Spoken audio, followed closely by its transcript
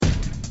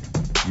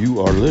You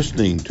are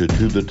listening to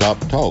the Top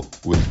Talk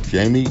with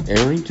Jamie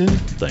Arrington.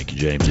 Thank you,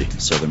 Jamesy.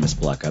 Southern Miss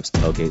Black Ops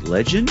tailgate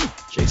legend,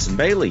 Jason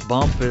Bailey.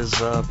 Bump is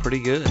pretty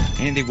good.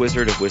 And the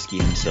Wizard of Whiskey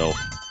himself,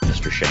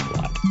 Mr. Shane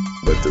Lott.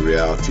 But the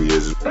reality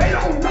is, they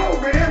don't know,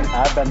 man.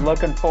 I've been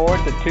looking forward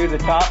to the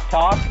Top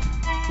Talk.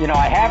 You know,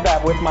 I have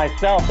that with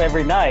myself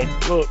every night.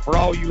 Look, for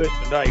all you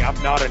listening today,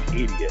 I'm not an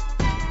idiot.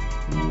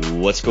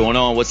 What's going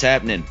on? What's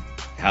happening?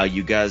 How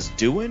you guys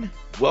doing?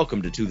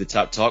 Welcome to the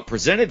Top Talk,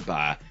 presented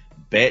by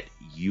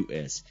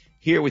BetUS.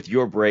 Here with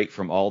your break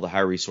from all the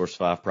High Resource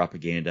 5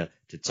 propaganda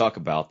to talk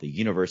about the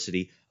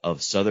University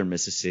of Southern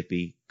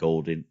Mississippi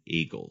Golden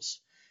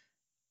Eagles.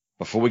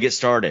 Before we get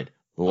started,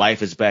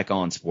 life is back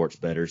on, sports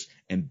bettors,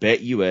 and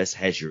BetUS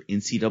has your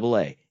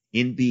NCAA,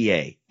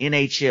 NBA,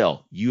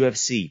 NHL,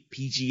 UFC,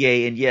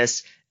 PGA, and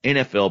yes,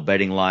 NFL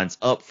betting lines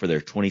up for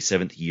their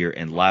 27th year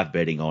and live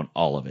betting on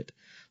all of it.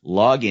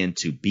 Log in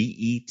to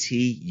betus.com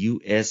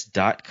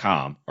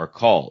or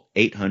call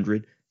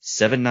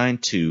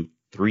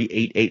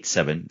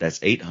 800-792-3887. That's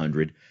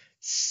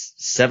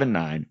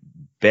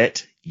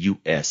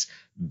 800-79-BET-US.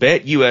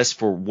 BetUS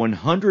for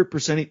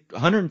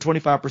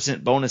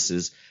 125%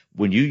 bonuses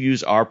when you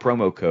use our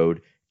promo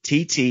code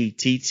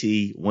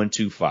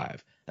TTTT125.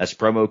 That's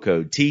promo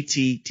code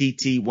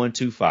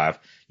TTTT125.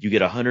 You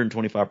get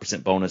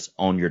 125% bonus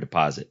on your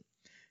deposit.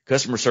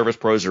 Customer service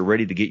pros are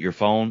ready to get your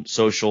phone,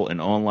 social,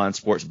 and online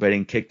sports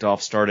betting kicked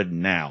off started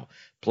now.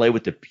 Play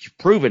with the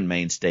proven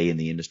mainstay in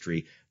the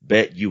industry,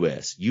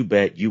 BetUS. You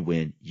bet, you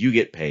win, you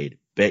get paid.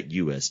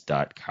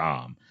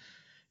 BetUS.com.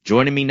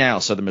 Joining me now,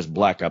 Southern Miss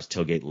Black Ops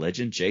tailgate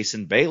legend,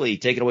 Jason Bailey.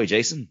 Take it away,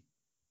 Jason.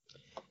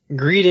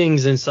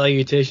 Greetings and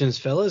salutations,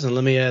 fellas, and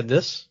let me add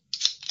this.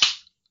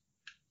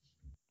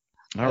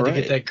 All right.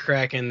 To get that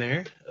crack in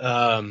there.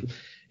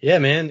 Yeah,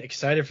 man,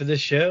 excited for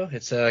this show.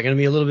 It's going to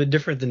be a little bit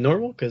different than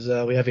normal because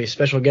we have a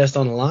special guest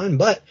on the line,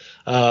 but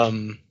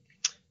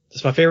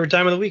it's my favorite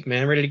time of the week,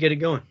 man. Ready to get it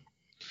going.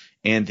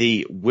 And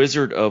the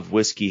Wizard of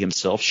Whiskey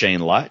himself, Shane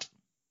Lott.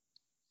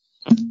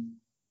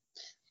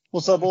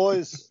 What's up,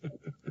 boys?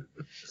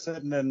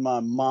 Sitting in my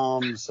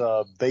mom's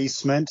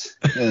basement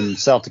in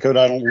South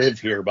Dakota. I don't live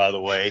here, by the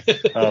way,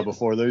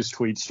 before those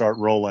tweets start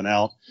rolling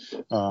out.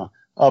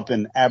 Up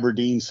in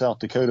Aberdeen, South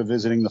Dakota,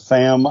 visiting the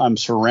fam. I'm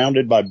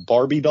surrounded by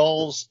Barbie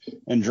dolls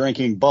and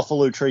drinking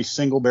Buffalo Trace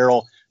single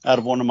barrel out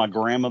of one of my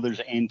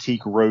grandmother's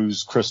antique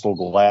rose crystal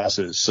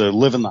glasses. So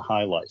living the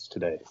high life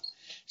today.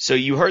 So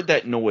you heard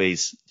that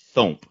noise,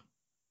 thump.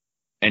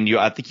 And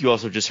I think you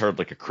also just heard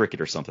like a cricket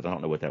or something. I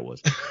don't know what that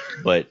was,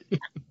 but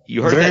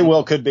you heard Very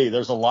well could be.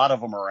 There's a lot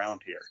of them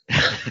around here.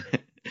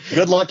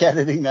 Good luck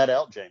editing that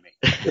out, Jamie.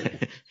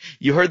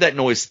 You heard that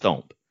noise,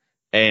 thump.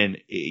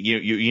 And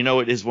you know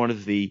it is one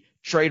of the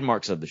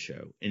trademarks of the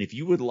show. And if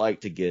you would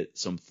like to get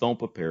some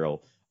Thump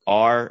apparel,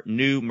 our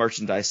new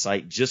merchandise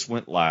site just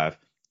went live.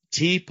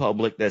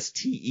 TeePublic, that's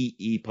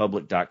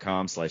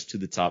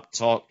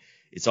teepublic.com/to-the-top-talk.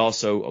 It's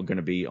also going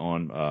to be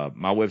on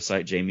my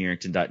website,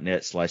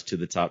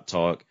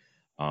 jamiearrington.net/to-the-top-talk,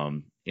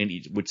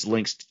 which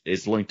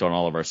is linked on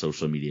all of our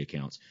social media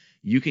accounts.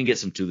 You can get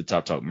some To the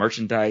Top Talk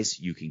merchandise.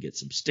 You can get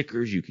some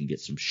stickers. You can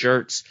get some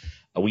shirts.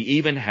 We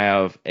even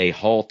have a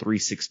Hall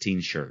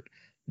 316 shirt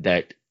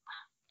that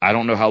I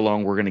don't know how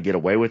long we're going to get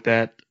away with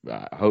that.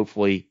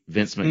 Hopefully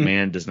Vince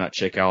McMahon does not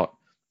check out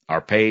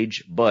our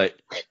page, but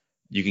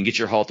you can get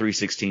your Hall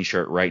 316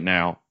 shirt right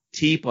now.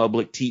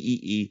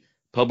 TeePublic,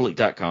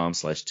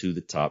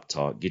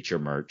 public.com/to-the-top-talk. Get your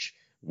merch.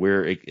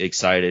 We're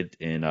excited,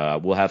 and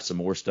we'll have some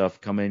more stuff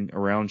coming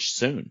around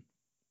soon.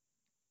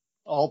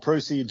 All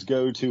proceeds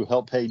go to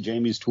help pay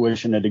Jamie's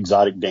tuition at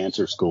Exotic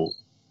Dancer School.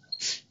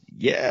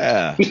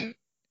 Yeah.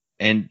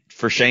 And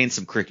for Shane,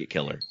 some cricket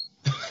killer.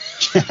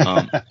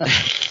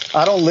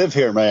 I don't live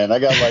here, man. I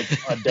got like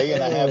a day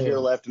and a half here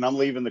left, and I'm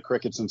leaving the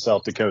crickets in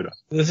South Dakota.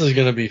 This is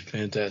going to be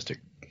fantastic.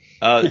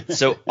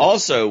 So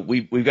also,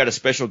 we've got a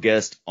special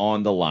guest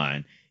on the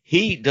line.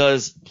 He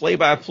does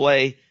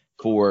play-by-play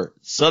for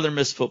Southern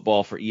Miss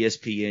football for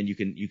ESPN. You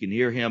can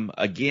hear him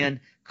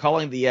again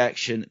calling the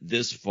action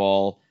this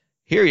fall.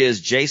 Here he is,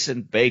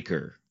 Jason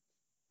Baker.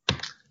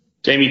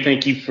 Jamie,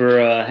 thank you for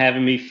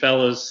having me,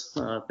 fellas.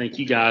 Thank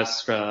you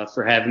guys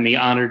for having me.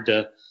 Honored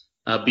to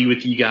be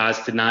with you guys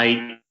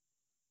tonight.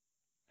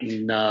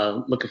 And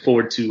looking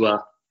forward to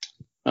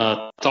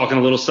talking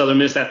a little Southern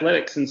Miss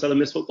athletics and Southern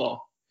Miss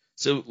football.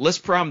 So let's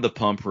prime the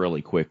pump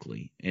really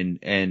quickly.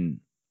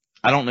 And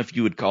I don't know if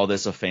you would call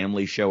this a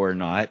family show or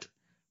not,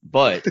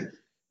 but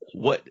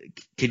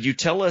could you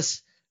tell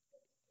us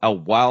a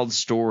wild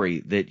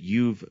story that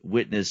you've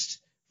witnessed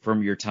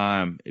from your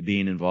time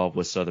being involved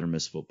with Southern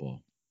Miss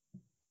football?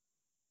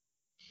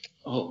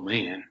 Oh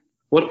man,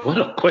 what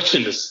a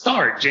question to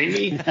start,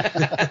 Jamie.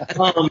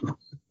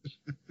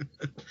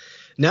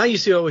 Now you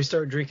see why we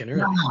start drinking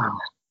early.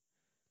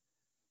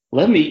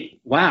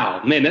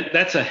 Wow, man,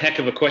 that's a heck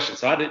of a question.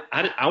 So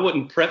I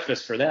wouldn't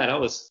preface for that. I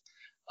was.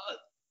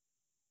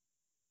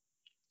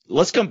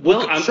 Let's come.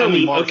 Well,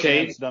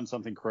 okay. Done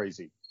something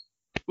crazy.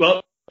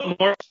 Well,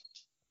 Mark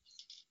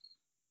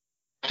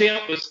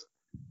Champ was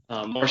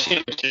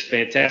Marchand was just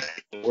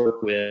fantastic to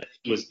work with.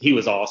 He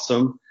was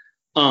awesome.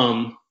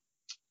 I'll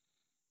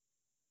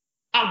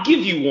give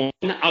you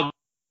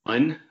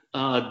one.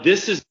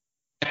 This is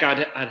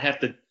I'd have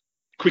to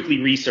quickly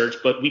research,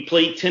 but we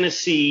played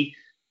Tennessee.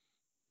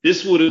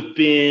 This would have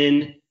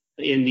been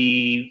in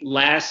the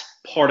last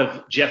part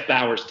of Jeff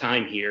Bauer's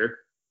time here.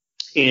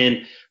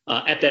 And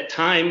at that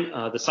time,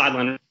 the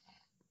sideline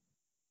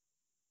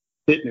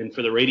Pittman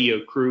for the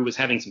radio crew was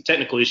having some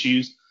technical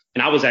issues,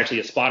 and I was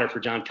actually a spotter for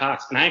John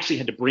Cox, and I actually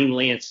had to bring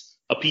Lance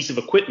a piece of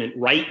equipment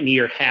right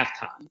near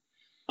halftime.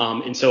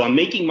 And so I'm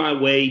making my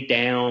way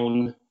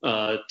down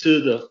to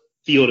the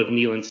field of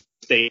Neyland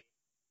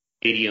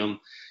Stadium,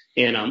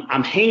 and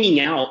I'm hanging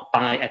out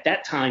by, at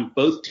that time,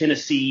 both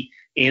Tennessee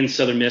and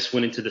Southern Miss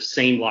went into the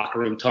same locker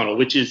room tunnel,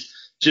 which is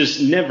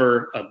just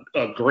never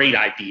a great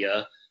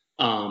idea.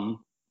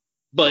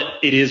 But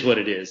it is what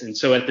it is. And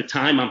so at the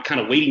time, I'm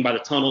kind of waiting by the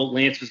tunnel.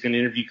 Lance was going to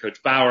interview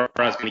Coach Bauer.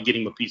 I was going to get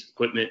him a piece of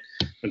equipment.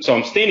 And so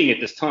I'm standing at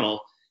this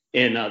tunnel,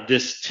 and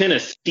this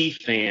Tennessee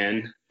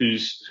fan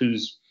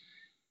who's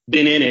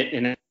been in it,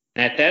 and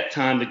at that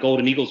time, the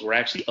Golden Eagles were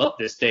actually up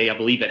this day, I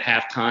believe, at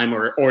halftime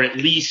or at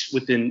least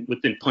within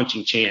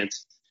punching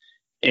chance,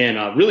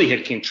 and really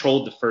had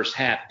controlled the first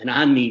half. And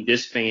I mean,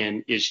 this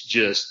fan is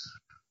just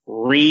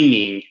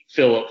reaming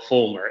Philip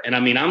Fulmer. And I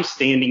mean, I'm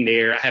standing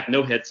there. I have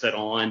no headset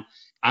on.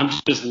 I'm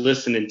just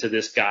listening to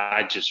this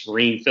guy just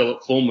ream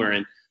Philip Fulmer.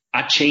 And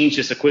I changed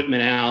this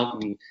equipment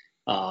out. And,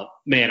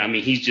 man, I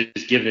mean, he's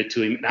just giving it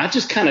to him. And I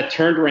just kind of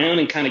turned around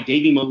and kind of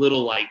gave him a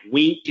little, like,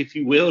 wink, if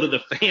you will, to the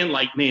fan,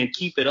 like, man,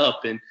 keep it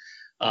up. And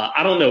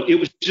I don't know. It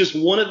was just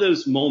one of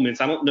those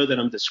moments. I don't know that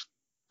I'm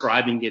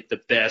describing it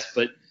the best,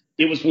 but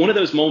it was one of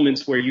those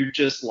moments where you're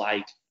just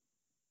like,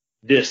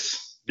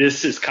 this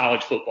is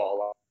college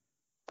football.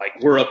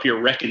 Like, we're up here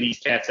wrecking these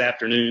cats'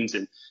 afternoons,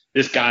 and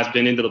this guy's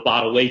been into the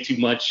bottle way too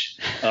much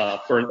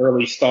for an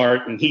early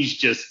start, and he's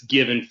just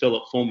giving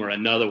Philip Fulmer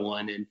another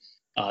one. And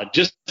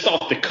just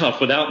off the cuff,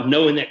 without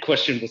knowing that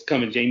question was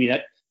coming, Jamie,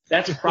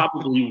 that's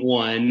probably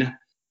one.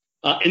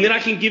 And then I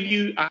can give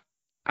you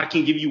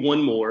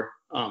one more.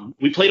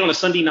 We played on a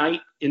Sunday night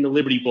in the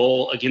Liberty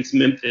Bowl against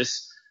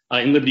Memphis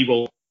in Liberty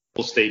Bowl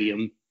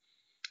Stadium.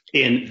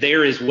 And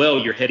there as well,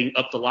 you're heading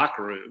up the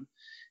locker room.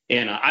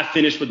 And I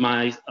finished with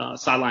my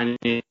sideline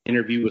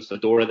interview with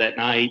Fedora that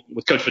night,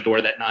 with Coach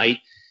Fedora that night.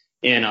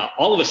 And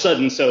all of a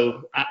sudden,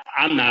 so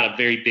I'm not a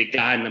very big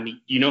guy. And I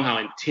mean, you know how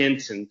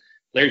intense and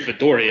Larry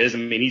Fedora is. I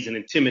mean, he's an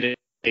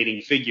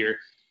intimidating figure.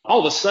 All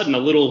of a sudden, a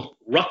little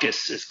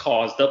ruckus is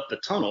caused up the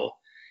tunnel.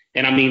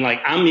 And I mean, like,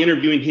 I'm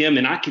interviewing him,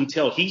 and I can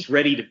tell he's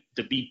ready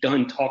to be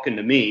done talking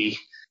to me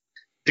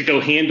to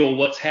go handle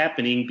what's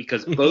happening,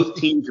 because both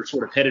teams are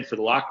sort of headed for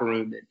the locker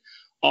room. And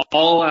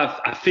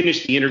I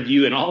finished the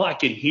interview, and all I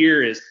could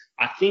hear is,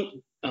 I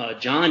think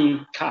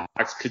John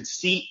Cox could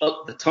see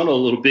up the tunnel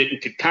a little bit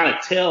and could kind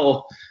of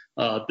tell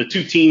the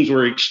two teams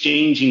were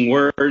exchanging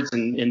words,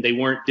 and they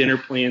weren't dinner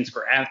plans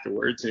for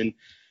afterwards. And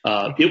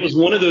it was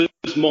one of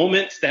those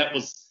moments that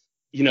was,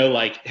 you know,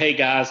 like, hey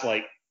guys,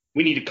 like,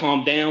 we need to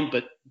calm down,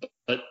 but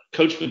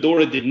Coach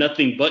Fedora did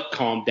nothing but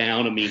calm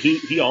down. I mean,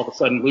 he all of a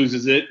sudden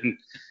loses it, and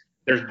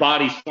there's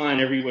bodies flying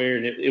everywhere,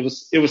 and it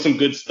was some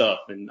good stuff.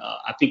 And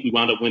I think we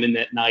wound up winning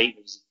that night.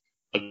 It was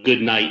a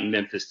good night in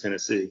Memphis,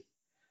 Tennessee.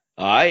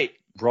 All right.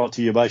 Brought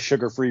to you by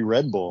Sugar-Free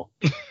Red Bull.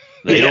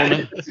 They don't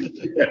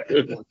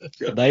know.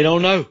 They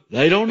don't know.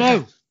 They don't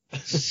know.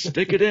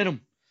 Stick it in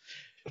them.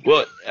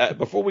 Well,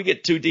 before we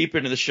get too deep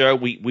into the show,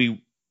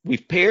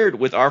 we've paired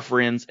with our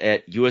friends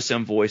at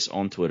USM Voice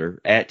on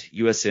Twitter, at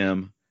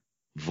USM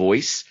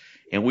Voice,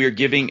 and we are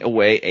giving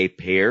away a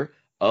pair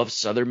of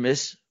Southern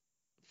Miss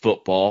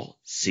football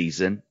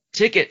season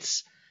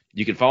tickets.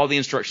 You can follow the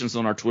instructions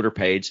on our Twitter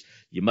page.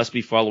 You must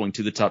be following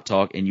To The Top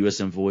Talk and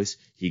USM Voice.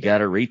 You got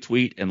to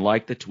retweet and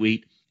like the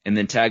tweet and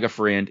then tag a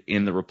friend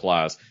in the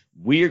replies.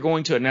 We are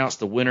going to announce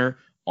the winner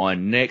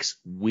on next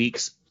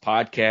week's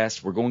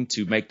podcast. We're going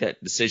to make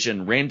that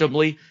decision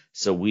randomly,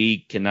 so we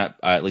cannot,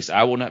 at least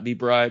I will not be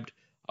bribed.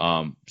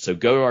 So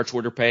go to our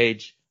Twitter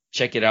page,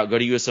 check it out. Go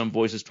to USM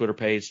Voice's Twitter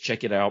page,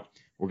 check it out.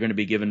 We're going to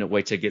be giving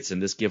away tickets,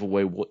 and this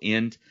giveaway will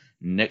end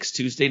next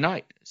Tuesday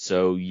night.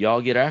 So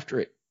y'all get after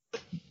it.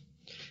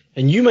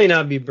 And you may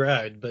not be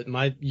bribed, but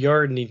my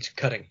yard needs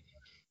cutting.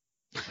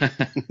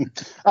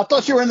 I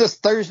thought you were in this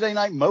Thursday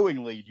night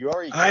mowing lead. You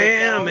already. I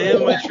am,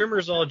 man. My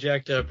trimmer's all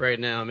jacked up right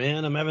now,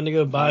 man. I'm having to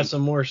go buy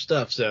some more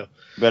stuff. So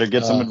better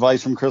get some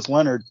advice from Chris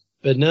Leonard.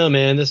 But no,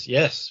 man.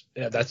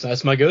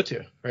 That's my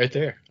go-to right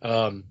there.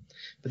 But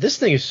this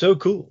thing is so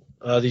cool.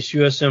 This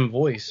USM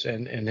Voice,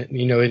 and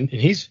you know, and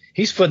he's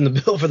footing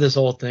the bill for this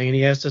whole thing, and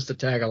he asked us to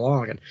tag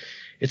along, and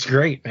it's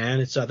great, man.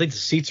 I think the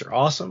seats are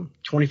awesome,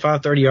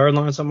 25, 30 yard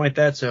line, something like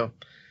that. So,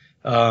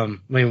 I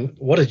mean,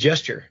 what a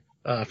gesture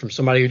from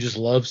somebody who just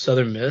loves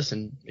Southern Miss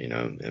and, you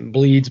know, and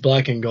bleeds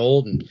black and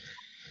gold, and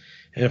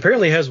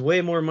apparently has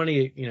way more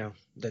money, you know,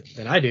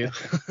 than I do.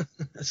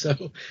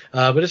 So,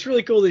 but it's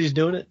really cool that he's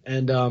doing it,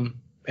 and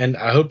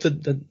I hope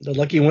that the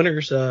lucky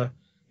winners, you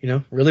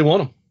know, really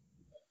want them.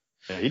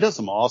 Yeah, he does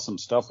some awesome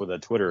stuff with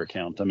that Twitter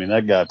account. I mean,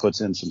 that guy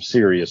puts in some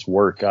serious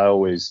work. I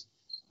always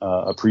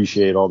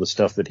appreciate all the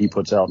stuff that he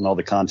puts out and all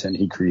the content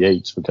he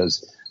creates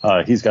because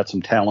he's got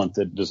some talent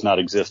that does not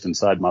exist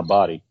inside my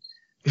body.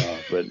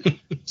 But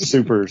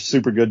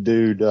super good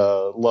dude,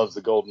 loves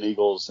the Golden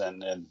Eagles,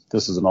 and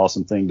this is an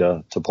awesome thing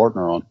to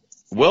partner on.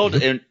 Well,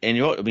 and you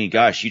know, I mean,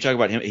 gosh, you talk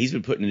about him. He's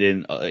been putting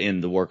it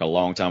in the work a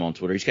long time on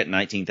Twitter. He's got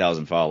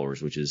 19,000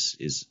 followers, which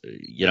is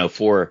you know,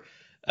 for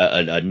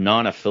a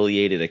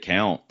non-affiliated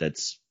account,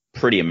 that's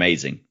pretty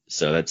amazing.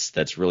 So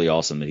that's really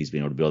awesome that he's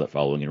been able to build that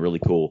following, and really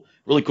cool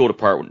to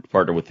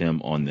partner with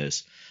him on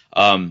this.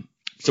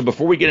 So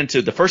before we get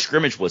into the first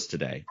scrimmage was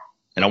today,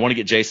 and I want to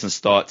get Jason's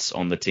thoughts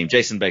on the team.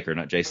 Jason Baker,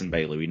 not Jason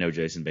Bailey. We know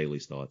Jason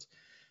Bailey's thoughts,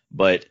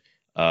 but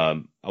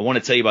I want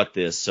to tell you about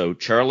this. So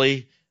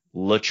Charlie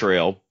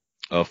Luttrell,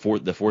 for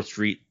the 4th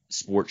Street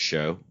Sports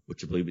Show,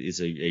 which I believe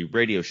is a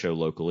radio show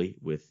locally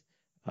with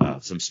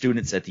some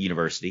students at the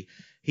university.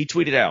 He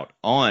tweeted out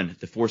on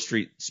the 4th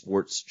Street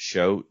Sports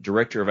Show,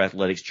 Director of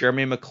Athletics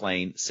Jeremy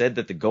McClain said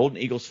that the Golden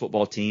Eagles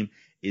football team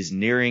is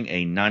nearing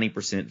a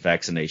 90%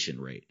 vaccination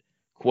rate.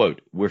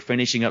 Quote, "We're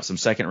finishing up some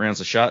second rounds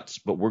of shots,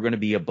 but we're going to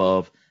be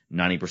above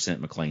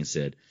 90%, McClain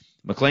said.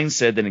 McClain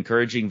said that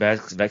encouraging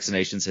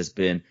vaccinations has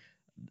been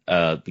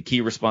the key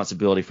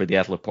responsibility for the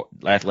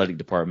athletic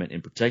department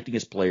in protecting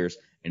its players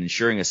and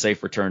ensuring a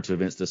safe return to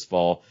events this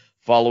fall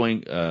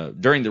during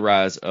the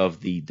rise of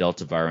the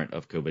Delta variant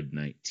of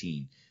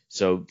COVID-19.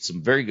 So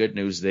some very good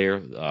news there.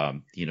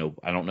 You know,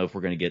 I don't know if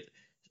we're going to get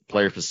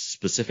player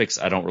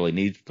specifics. I don't really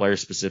need player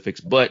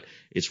specifics, but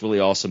it's really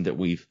awesome that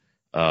we've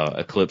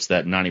eclipsed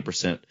that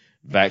 90%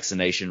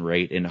 vaccination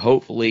rate, and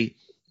hopefully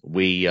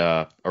we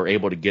are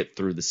able to get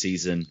through the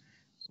season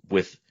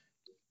with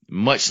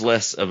much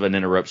less of an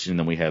interruption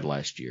than we had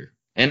last year.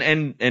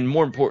 And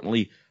more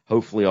importantly,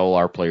 hopefully all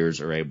our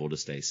players are able to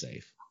stay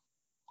safe.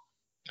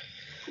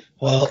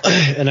 Well,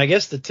 and I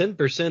guess the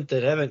 10%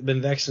 that haven't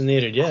been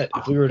vaccinated yet,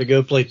 if we were to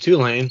go play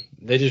Tulane,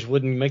 they just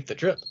wouldn't make the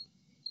trip.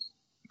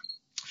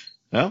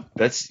 No,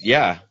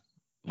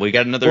 we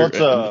got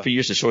another few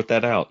years to sort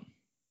that out.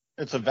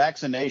 It's a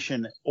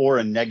vaccination or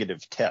a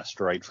negative test,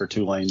 right, for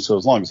Tulane. So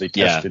as long as they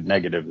tested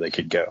negative, they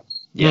could go.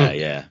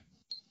 Yeah,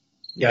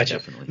 gotcha.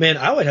 Definitely. Man,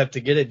 I would have to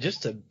get it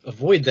just to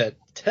avoid that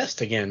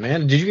test again,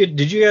 man.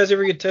 Did you guys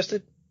ever get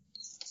tested?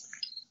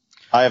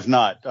 I have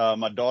not.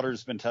 My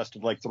daughter's been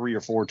tested like 3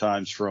 or 4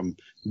 times from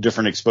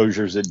different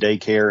exposures at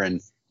daycare,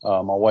 and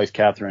my wife,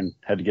 Catherine,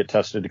 had to get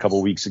tested a couple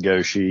of weeks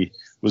ago. She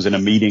was in a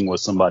meeting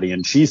with somebody,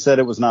 and she said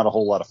it was not a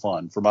whole lot of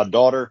fun. For my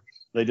daughter,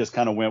 they just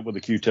kind of went with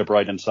a Q-tip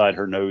right inside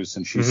her nose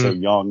since she's so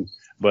young.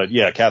 But,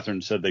 yeah,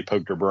 Catherine said they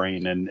poked her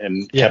brain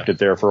and kept it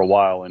there for a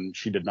while, and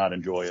she did not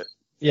enjoy it.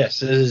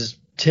 Yes, it is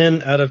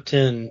 10 out of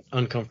 10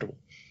 uncomfortable.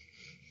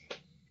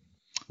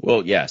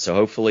 Well, yeah, so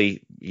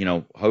hopefully,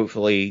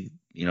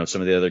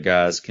 some of the other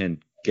guys can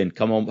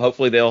come on.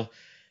 Hopefully they'll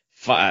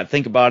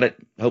think about it.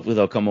 Hopefully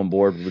they'll come on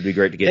board. It would be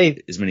great to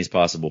get as many as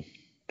possible.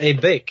 Hey,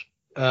 Bake.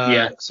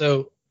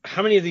 So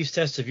how many of these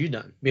tests have you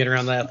done being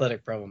around the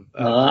athletic problem?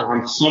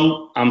 I'm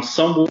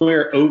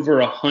somewhere over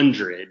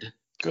 100.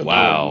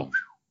 Wow.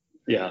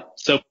 Yeah.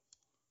 So,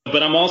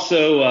 but I'm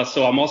also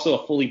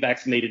a fully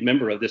vaccinated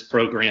member of this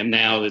program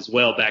now as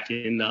well. Back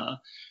in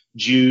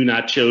June,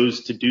 I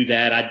chose to do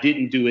that. I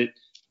didn't do it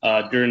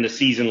during the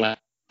season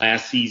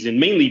last season,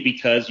 mainly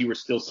because you were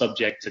still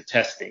subject to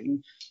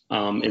testing.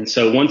 And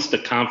so once the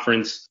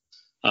conference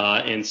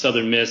and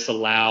Southern Miss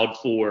allowed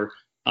for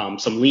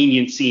some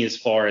leniency as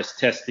far as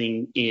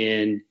testing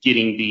and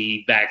getting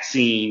the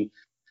vaccine,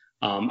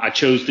 I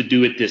chose to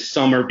do it this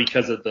summer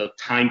because of the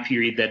time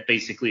period that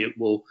basically it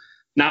will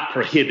not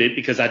prohibit,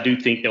 because I do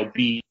think there'll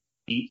be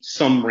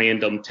some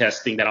random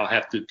testing that I'll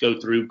have to go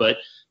through, but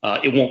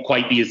it won't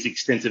quite be as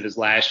extensive as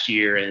last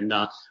year. And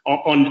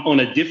on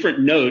a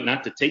different note,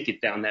 not to take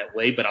it down that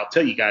way, but I'll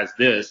tell you guys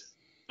this,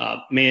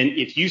 man,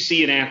 if you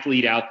see an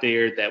athlete out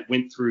there that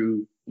went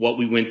through what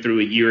we went through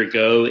a year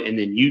ago, and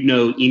then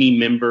any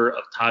member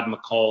of Todd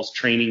McCall's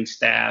training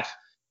staff,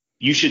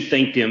 you should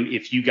thank them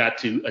if you got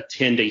to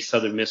attend a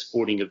Southern Miss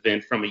sporting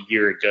event from a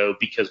year ago,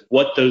 because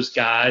what those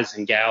guys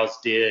and gals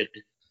did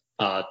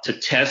to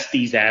test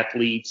these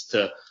athletes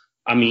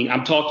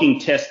I'm talking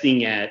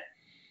testing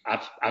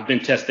I've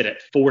been tested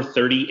at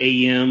 4:30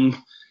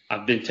 a.m.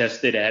 I've been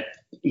tested at,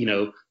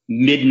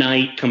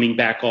 midnight coming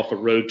back off a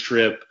road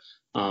trip.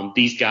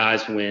 These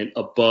guys went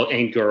above,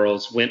 and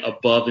girls went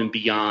above and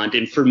beyond.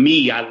 And for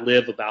me, I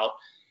live about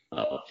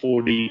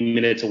 40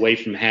 minutes away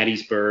from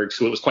Hattiesburg,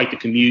 so it was quite the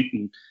commute.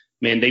 And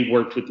man, they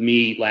worked with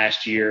me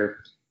last year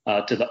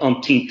to the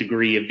umpteenth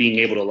degree of being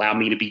able to allow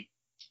me to be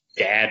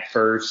dad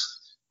first.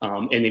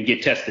 And then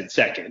get tested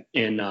second.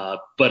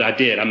 But I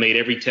did. I made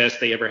every test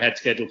they ever had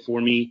scheduled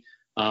for me.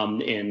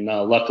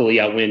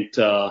 Luckily I went,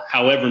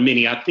 however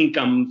many, I think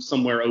I'm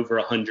somewhere over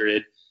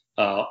 100,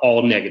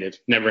 all negative,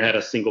 never had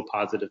a single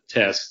positive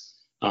test.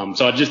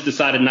 So I just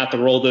decided not to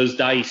roll those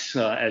dice,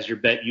 as your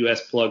Bet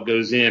US plug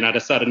goes in. I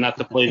decided not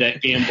to play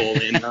that gamble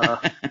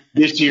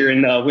this year,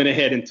 and went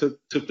ahead and took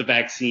the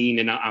vaccine.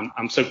 And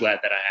I'm so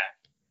glad that I have.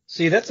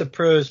 See, that's a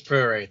pro's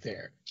pro right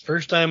there.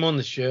 First time on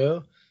the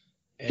show,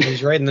 and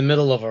he's right in the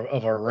middle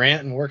of a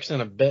rant and works in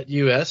a Bet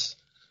US.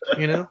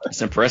 You know,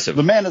 it's impressive.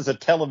 The man is a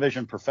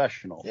television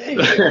professional.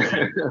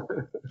 Yeah,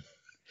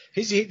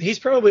 he's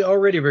probably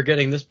already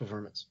regretting this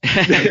performance.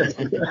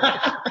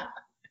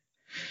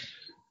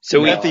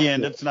 So at the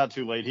end, it's not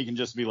too late. He can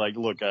just be like,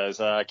 "Look,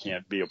 guys, I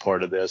can't be a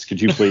part of this. Could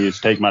you please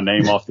take my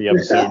name off the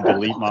episode,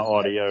 delete my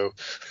audio?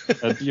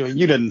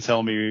 You didn't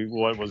tell me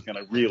what was going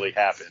to really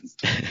happen."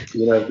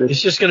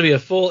 It's just going to be a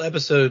full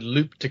episode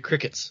looped to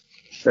crickets.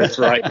 That's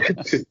right.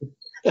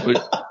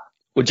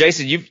 Well,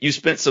 Jason, you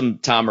spent some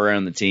time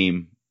around the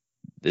team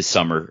this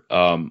summer.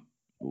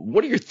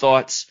 What are your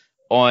thoughts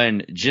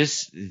on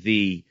just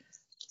the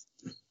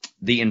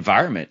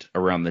environment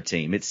around the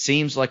team? It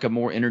seems like a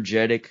more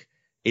energetic.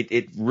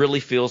 It really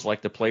feels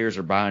like the players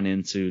are buying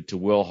into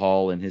Will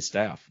Hall and his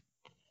staff.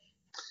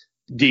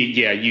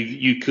 Yeah,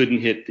 you couldn't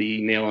hit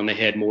the nail on the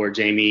head more,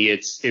 Jamie.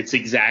 It's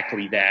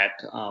exactly that.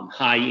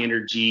 High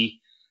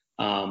energy.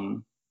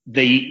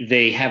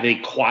 They have a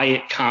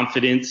quiet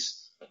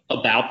confidence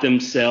about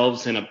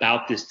themselves and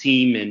about this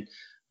team,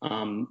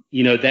 and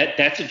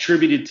that's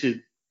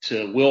attributed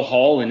to Will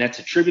Hall, and that's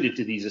attributed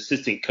to these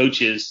assistant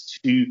coaches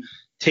to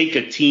take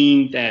a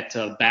team that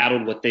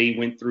battled what they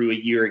went through a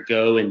year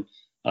ago and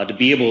to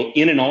be able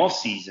in an off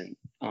season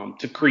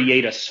to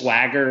create a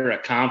swagger, a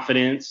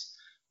confidence.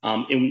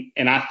 And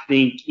I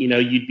think,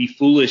 you'd be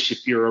foolish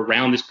if you're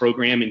around this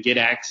program and get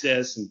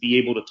access and be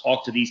able to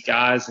talk to these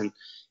guys and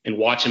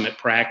watch them at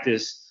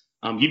practice.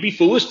 You'd be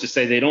foolish to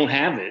say they don't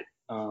have it.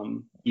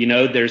 And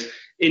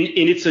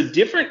it's a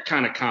different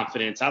kind of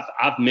confidence.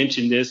 I've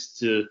mentioned this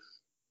to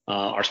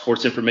our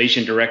sports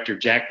information director,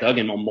 Jack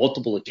Duggan, on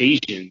multiple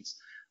occasions.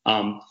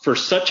 For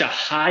such a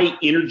high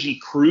energy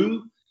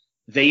crew,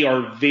 they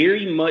are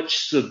very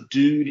much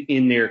subdued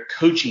in their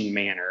coaching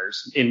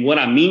manners. And what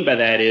I mean by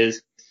that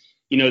is,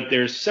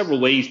 there's several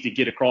ways to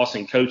get across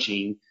in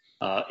coaching.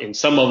 And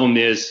some of them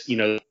is,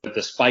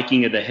 the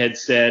spiking of the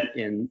headset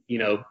and,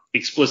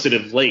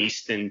 explicitive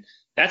laced. And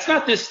that's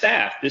not this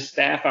staff. This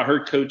staff, I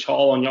heard Coach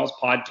Hall on y'all's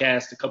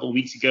podcast a couple of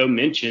weeks ago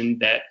mention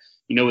that,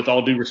 with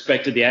all due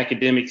respect to the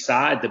academic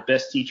side, the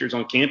best teachers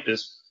on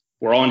campus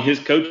were on his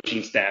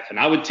coaching staff. And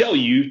I would tell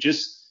you,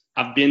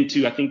 I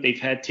think they've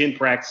had 10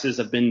 practices.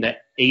 I've been to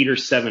 8 or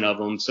 7 of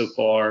them so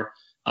far.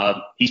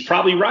 He's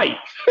probably right.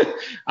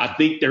 I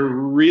think they're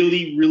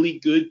really, really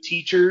good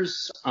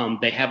teachers.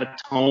 They have a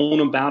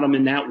tone about them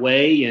in that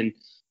way. And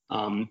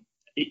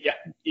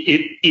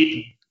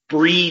it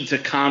breeds a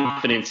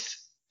confidence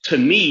to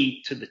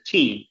me, to the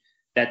team,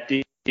 that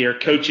their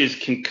coaches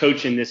can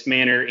coach in this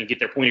manner and get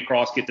their point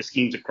across, get the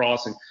schemes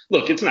across. And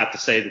look, it's not to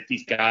say that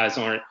these guys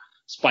aren't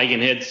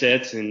spiking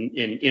headsets and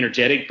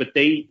energetic, but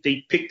they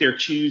pick their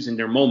cues and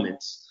their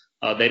moments.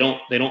 They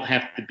don't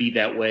have to be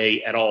that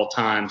way at all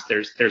times.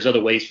 There's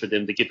other ways for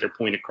them to get their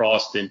point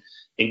across and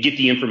get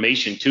the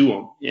information to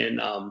them.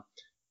 And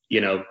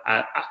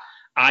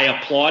I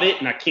applaud it,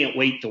 and I can't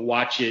wait to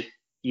watch it,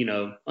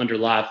 under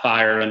live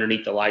fire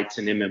underneath the lights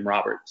in MM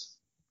Roberts.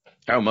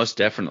 Oh, most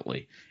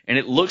definitely. And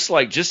it looks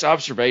like just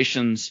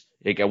observations.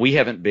 We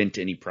haven't been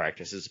to any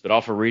practices, but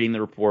off of reading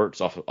the reports,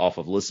 off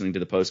of listening to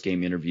the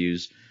post-game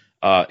interviews,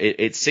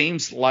 it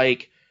seems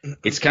like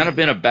it's kind of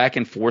been a back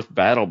and forth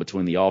battle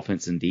between the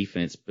offense and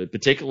defense, but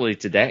particularly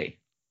today.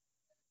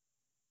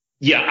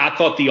 Yeah, I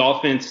thought the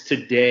offense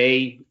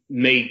today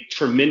made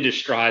tremendous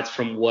strides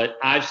from what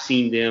I've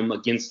seen them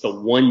against the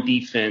one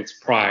defense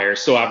prior.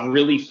 So I've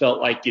really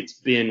felt like it's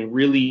been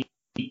really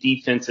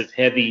defensive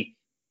heavy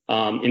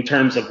in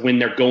terms of when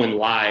they're going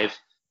live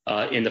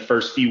in the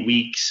first few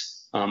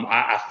weeks.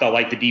 I felt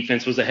like the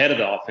defense was ahead of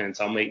the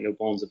offense. I'll make no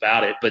bones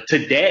about it. But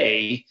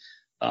today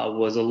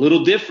was a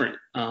little different.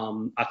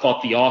 I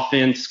thought the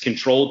offense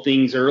controlled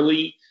things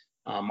early.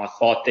 I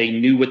thought they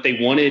knew what they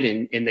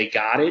wanted and they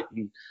got it.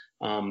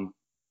 And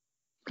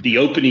the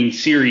opening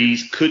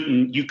series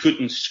you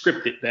couldn't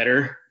script it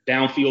better.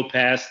 Downfield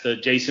pass to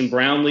Jason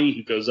Brownlee,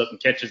 who goes up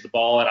and catches the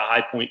ball at a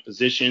high point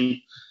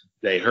position.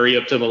 They hurry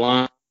up to the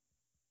line,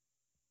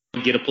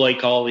 get a play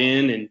call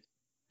in,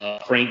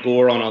 and Frank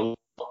Gore on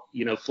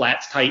a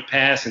flats tight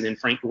pass, and then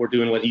Frank Gore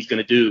doing what he's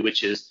going to do,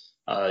 which is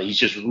he's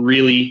just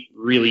really,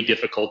 really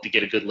difficult to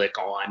get a good lick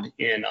on,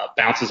 and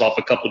bounces off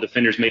a couple of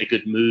defenders, made a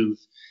good move,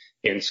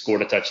 and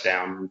scored a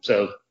touchdown.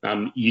 So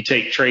you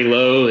take Trey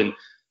Lowe and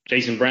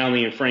Jason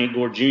Brownlee and Frank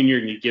Gore Jr.,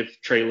 and you give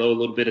Trey Lowe a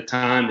little bit of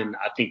time, and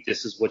I think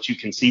this is what you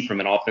can see from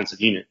an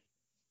offensive unit.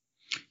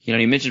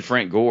 You mentioned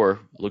Frank Gore.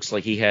 Looks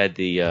like he had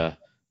the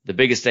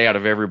biggest day out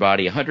of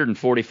everybody,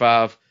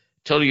 145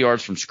 total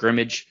yards from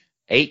scrimmage,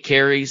 8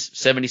 carries,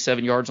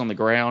 77 yards on the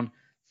ground,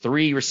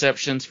 3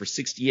 receptions for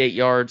 68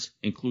 yards,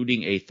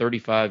 including a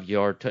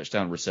 35-yard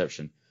touchdown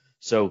reception.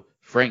 So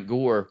Frank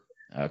Gore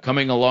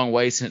coming a long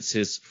way since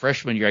his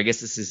freshman year. I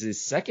guess this is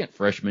his second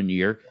freshman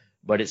year,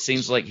 but it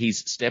seems like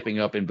he's stepping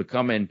up and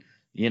becoming,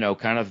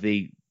 kind of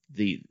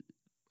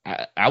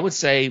I would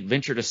say,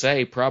 venture to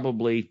say,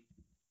 probably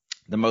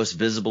the most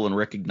visible and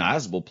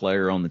recognizable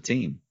player on the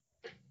team.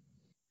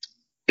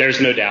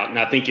 There's no doubt. And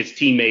I think his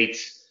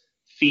teammates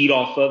feed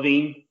off of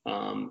him.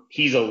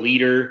 He's a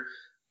leader.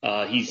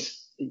 He's,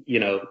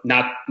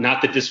 not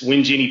that this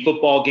wins any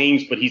football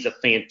games, but he's a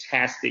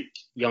fantastic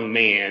young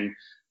man.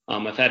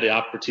 I've had the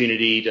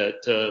opportunity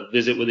to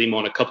visit with him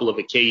on a couple of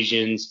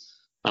occasions.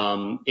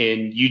 And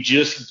you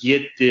just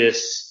get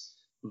this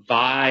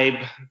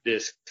vibe,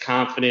 this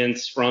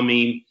confidence from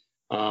him.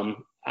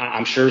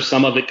 I'm sure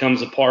some of it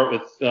comes apart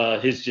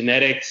with his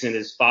genetics and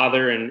his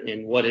father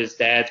and what his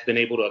dad's been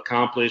able to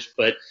accomplish,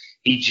 but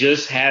he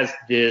just has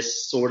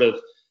this sort of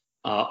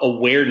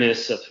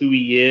awareness of who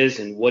he is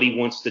and what he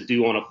wants to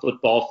do on a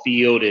football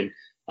field. And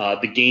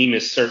the game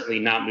is certainly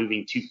not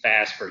moving too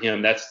fast for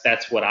him.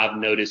 That's what I've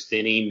noticed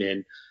in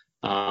him.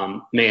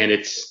 And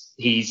man,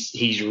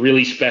 he's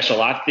really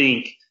special. I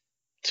think,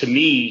 to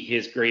me,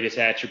 his greatest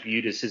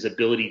attribute is his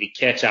ability to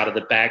catch out of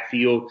the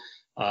backfield.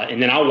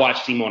 And then I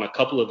watched him on a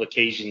couple of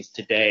occasions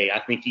today. I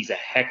think he's a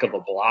heck of a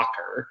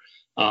blocker.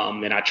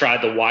 And I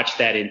tried to watch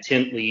that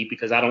intently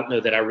because I don't know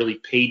that I really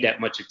paid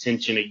that much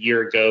attention a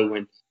year ago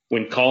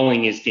when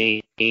calling his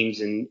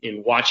games and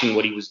watching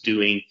what he was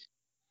doing.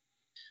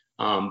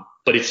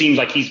 But it seems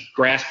like he's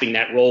grasping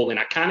that role. And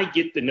I kind of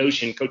get the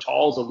notion Coach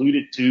Hall's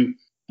alluded to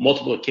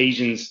multiple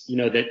occasions,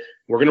 that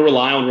we're going to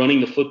rely on running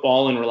the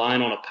football and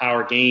relying on a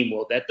power game.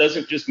 Well, that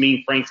doesn't just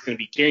mean Frank's going to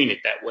be carrying it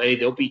that way.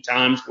 There'll be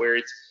times where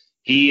it's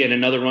he and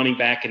another running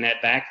back in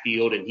that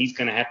backfield, and he's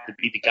going to have to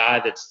be the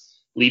guy that's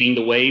leading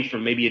the way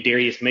from maybe a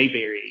Darius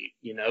Mayberry,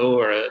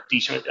 or a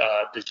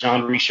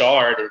Deshaun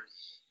Richard.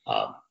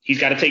 He's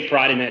got to take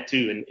pride in that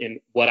too. And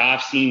what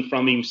I've seen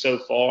from him so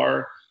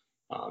far,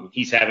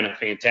 he's having a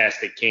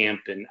fantastic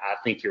camp. And I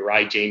think you're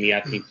right, Jamie.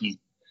 I think he's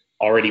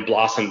already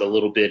blossomed a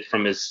little bit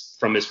from his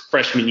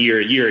freshman year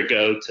a year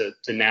ago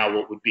to now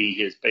what would be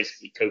his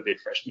basically COVID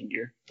freshman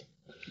year.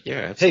 Yeah.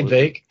 Absolutely.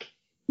 Hey, Vic.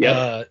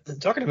 Yeah.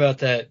 Talking about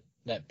that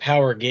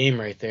power game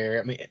right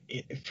there. I mean,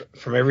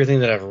 from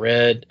everything that I've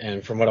read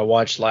and from what I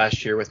watched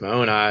last year with my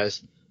own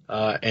eyes,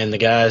 and the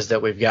guys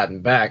that we've gotten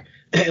back,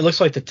 it looks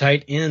like the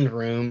tight end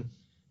room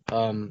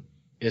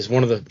is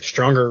one of the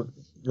stronger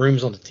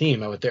rooms on the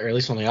team, or at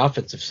least on the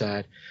offensive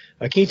side.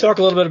 Can you talk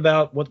a little bit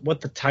about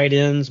what the tight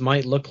ends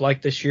might look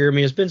like this year? I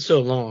mean, it's been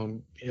so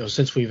long,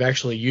 since we've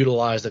actually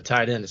utilized a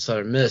tight end at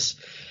Southern Miss,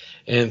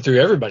 and through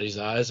everybody's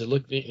eyes,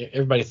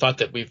 everybody thought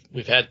that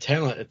we've had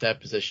talent at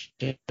that position,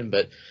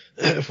 but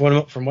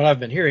from what I've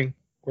been hearing,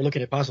 we're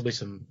looking at possibly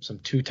some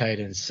two tight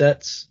end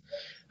sets.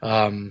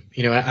 I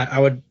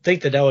would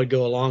think that would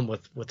go along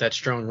with that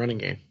strong running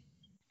game.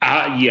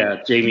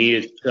 Yeah,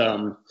 Jamie,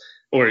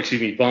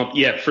 Bump.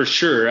 Yeah, for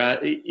sure.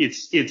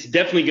 It's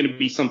definitely going to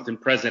be something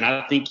present.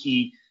 I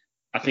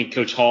think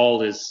Coach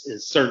Hall is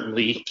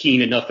certainly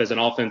keen enough as an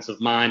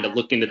offensive mind to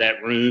look into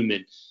that room.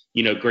 And,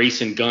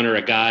 Grayson Gunner,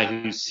 a guy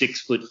who's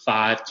 6'5",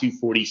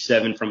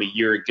 247 from a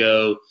year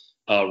ago,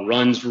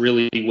 runs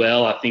really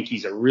well. I think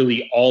he's a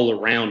really all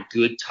around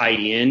good tight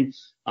end.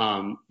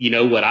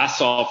 What I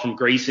saw from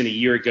Grayson a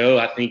year ago,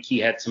 I think he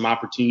had some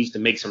opportunities to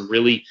make some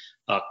really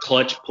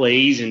clutch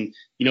plays, and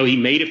he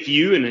made a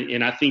few,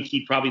 and I think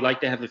he'd probably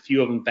like to have a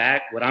few of them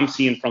back. What I'm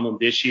seeing from him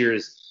this year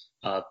is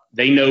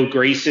they know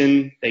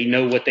Grayson, they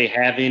know what they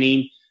have in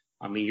him.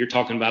 I mean, you're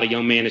talking about a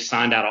young man who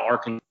signed out of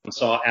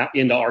Arkansas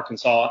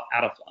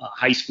out of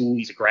high school.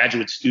 He's a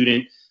graduate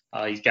student.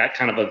 He's got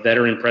kind of a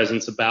veteran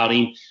presence about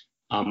him.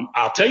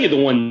 I'll tell you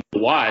the one to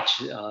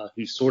watch,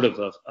 who's sort of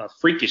a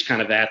freakish kind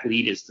of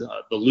athlete, is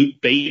the Luke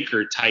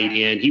Baker tight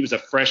end. He was a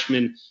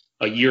freshman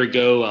a year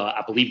ago.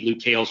 I believe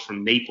Luke Hale's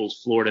from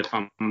Naples, Florida, if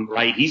I'm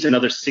right. He's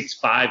another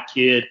 6'5"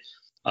 kid.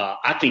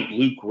 I think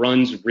Luke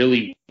runs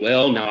really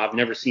well. Now, I've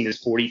never seen his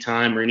 40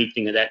 time or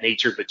anything of that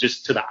nature, but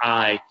just to the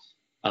eye,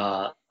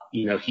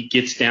 he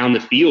gets down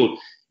the field.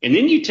 And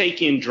then you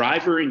take in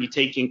Driver and you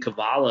take in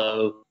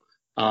Cavallo.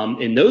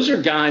 And those are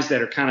guys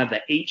that are kind of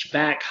the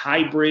H-back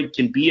hybrid,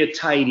 can be a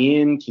tight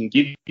end, can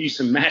give you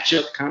some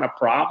matchup kind of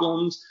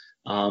problems.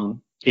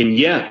 And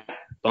yeah,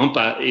 Bump,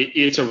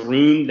 it's a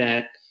room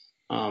that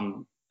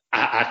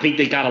I think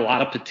they got a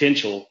lot of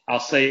potential. I'll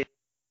say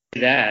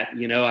that,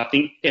 I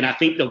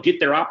think they'll get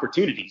their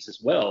opportunities as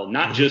well,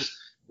 not just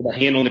with a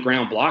hand on the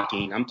ground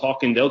blocking. I'm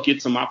talking they'll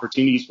get some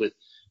opportunities with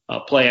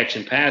play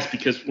action pass,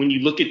 because when you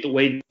look at the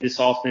way this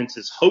offense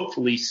is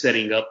hopefully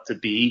setting up to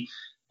be,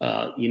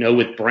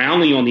 with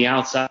Brownlee on the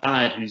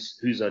outside,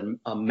 who's a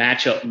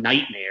matchup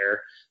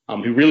nightmare,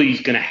 who really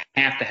is going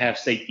to have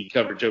safety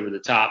coverage over the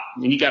top.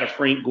 And you got a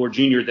Frank Gore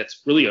Jr.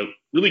 that's really a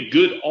really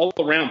good all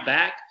around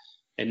back,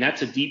 and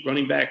that's a deep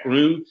running back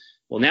room.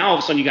 Well, now all of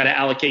a sudden you got to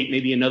allocate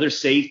maybe another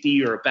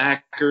safety or a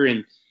backer,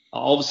 and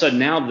all of a sudden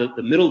now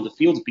the middle of the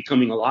field is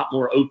becoming a lot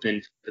more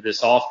open for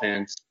this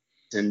offense.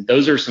 And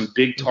those are some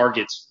big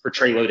targets for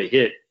Trey Lowe to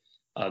hit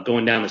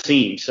going down the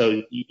seam.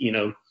 So,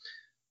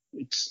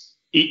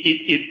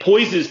 it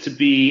poises to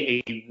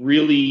be a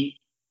really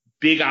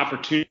big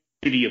opportunity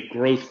of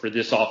growth for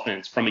this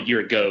offense from a year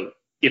ago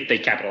if they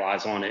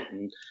capitalize on it.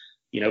 And,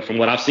 from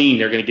what I've seen,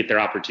 they're going to get their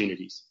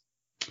opportunities.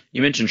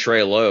 You mentioned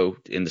Trey Lowe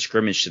in the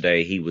scrimmage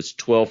today. He was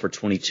 12 for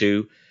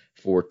 22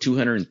 for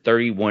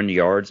 231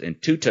 yards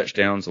and 2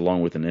 touchdowns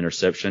along with an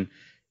interception.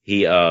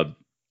 He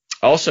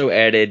Also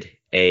added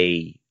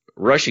a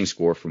rushing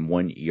score from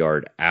 1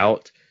 yard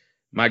out.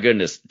 My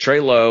goodness, Trey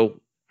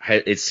Lowe,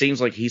 it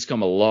seems like he's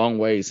come a long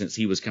way since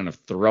he was kind of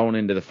thrown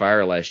into the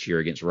fire last year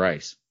against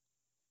Rice.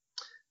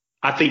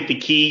 I think the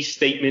key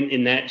statement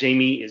in that,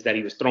 Jamie, is that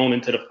he was thrown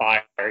into the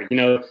fire. You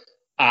know,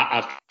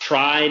 I've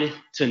tried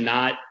to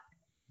not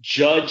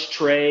judge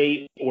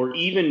Trey or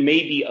even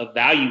maybe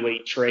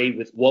evaluate Trey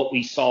with what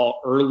we saw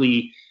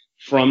early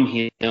from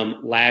him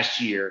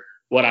last year.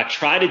 What I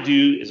try to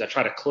do is I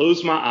try to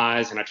close my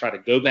eyes and I try to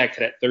go back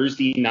to that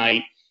Thursday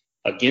night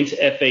against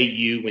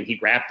FAU when he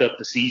wrapped up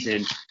the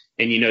season.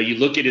 And, you know, you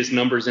look at his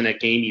numbers in that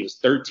game. He was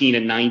 13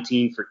 and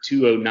 19 for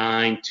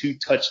 209, 2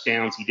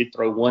 touchdowns. He did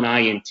throw 1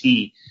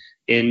 INT.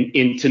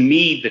 And to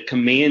me, the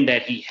command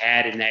that he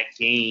had in that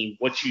game,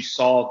 what you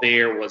saw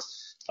there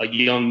was a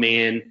young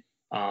man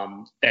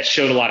that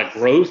showed a lot of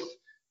growth.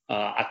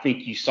 I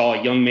think you saw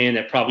a young man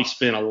that probably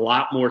spent a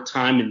lot more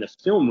time in the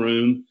film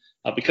room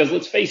because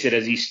let's face it,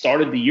 as he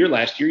started the year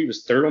last year, he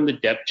was 3rd on the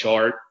depth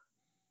chart.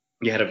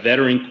 You had a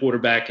veteran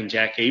quarterback in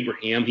Jack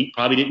Abraham. He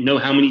probably didn't know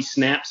how many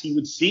snaps he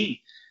would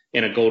see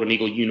in a Golden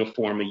Eagle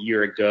uniform a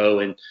year ago.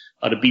 And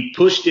to be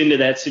pushed into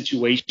that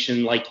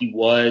situation like he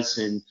was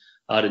and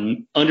to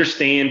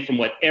understand from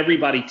what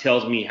everybody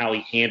tells me how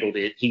he handled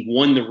it, he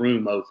won the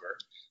room over.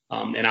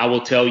 And I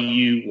will tell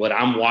you what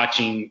I'm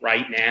watching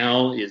right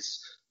now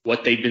is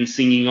what they've been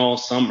singing all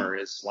summer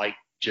is like,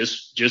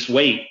 just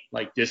wait,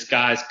 like this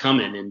guy's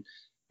coming. And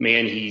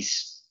man,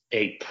 he's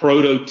a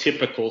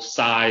prototypical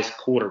size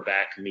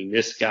quarterback. I mean,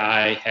 this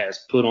guy has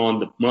put on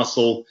the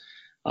muscle.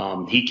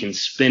 He can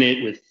spin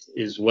it with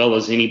as well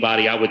as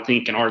anybody I would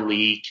think in our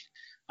league.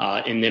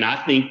 And then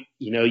I think,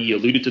 you know, you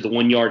alluded to the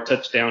 1 yard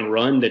touchdown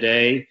run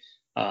today.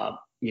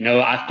 You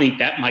know, I think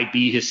that might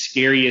be his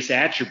scariest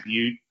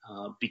attribute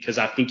because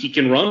I think he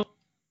can run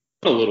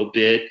a little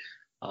bit.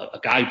 A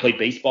guy who played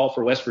baseball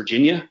for West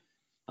Virginia.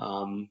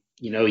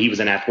 You know, he was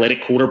an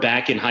athletic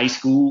quarterback in high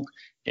school.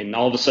 And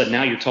all of a sudden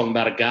now you're talking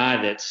about a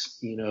guy that's,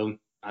 you know,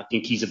 I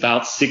think he's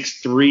about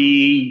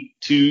 6'3",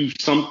 2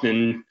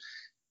 something.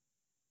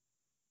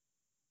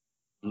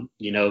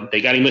 You know, they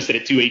got him listed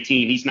at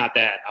 218. He's not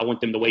that. I want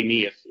them to weigh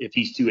me if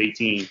he's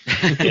 218.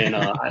 And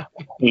I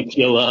think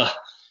he'll,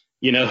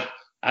 you know,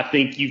 I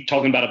think you're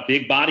talking about a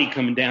big body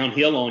coming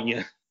downhill on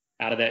you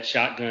out of that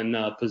shotgun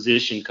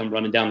position, come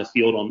running down the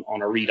field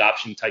on a read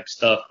option type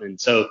stuff.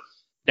 And so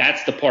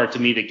that's the part to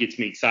me that gets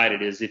me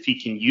excited is if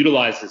he can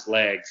utilize his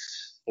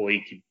legs,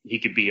 boy, he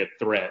could be a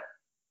threat.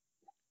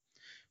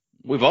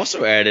 We've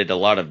also added a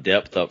lot of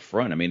depth up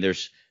front. I mean,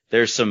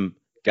 there's some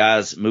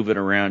guys moving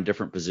around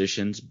different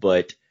positions,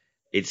 but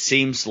it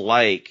seems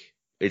like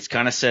it's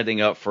kind of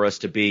setting up for us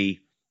to be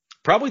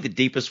probably the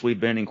deepest we've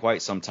been in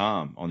quite some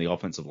time on the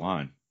offensive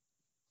line.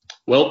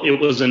 Well,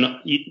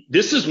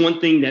 this is one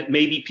thing that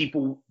maybe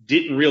people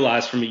didn't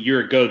realize from a year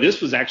ago. This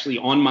was actually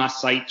on my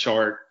site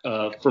chart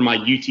for my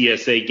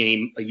UTSA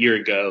game a year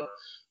ago.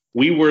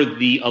 We were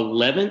the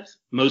 11th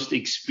most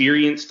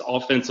experienced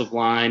offensive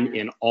line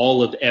in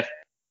all of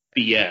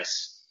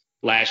FBS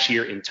last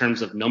year in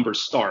terms of number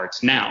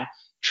starts. Now,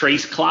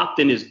 Trace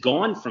Clopton is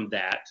gone from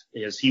that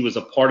as he was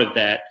a part of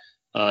that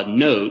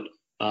note.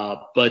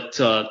 But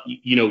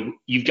you know,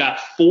 you've got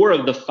 4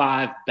 of the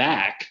 5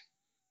 back.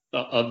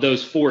 Of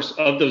those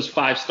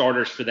 5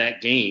 starters for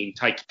that game,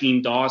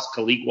 Tykeem Doss,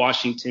 Kalik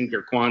Washington,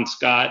 Gerquan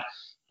Scott,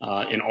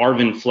 and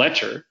Arvin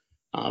Fletcher.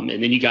 And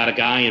then you got a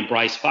guy in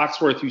Bryce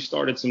Foxworth who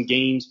started some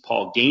games.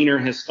 Paul Gaynor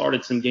has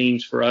started some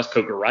games for us.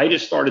 Coker Wright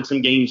has started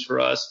some games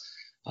for us.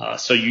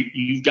 So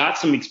you've got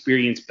some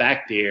experience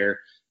back there.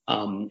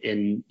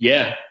 And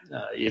yeah,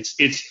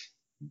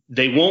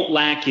 they won't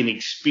lack in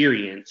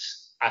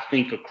experience, I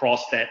think,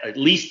 across that, at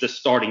least the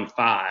starting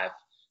 5.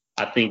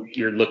 I think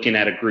you're looking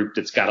at a group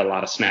that's got a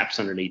lot of snaps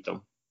underneath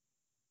them.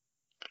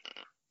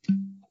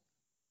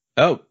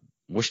 Oh,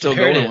 we're still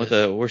going with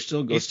we're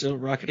still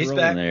rock and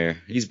rolling there.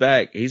 He's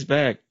back.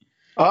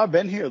 Oh, I've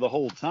been here the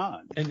whole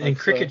time. And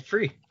cricket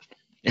free.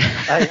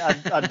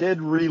 I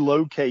did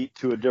relocate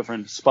to a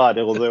different spot,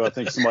 although I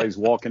think somebody's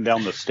walking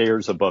down the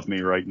stairs above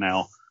me right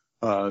now.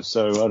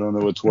 So I don't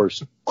know what's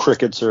worse,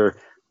 crickets or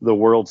the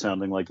world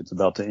sounding like it's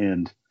about to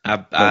end.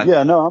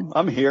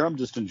 I'm here. I'm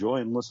just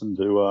enjoying listening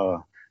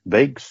to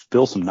Bake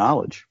spill some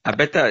knowledge. I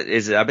bet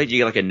you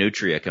get like a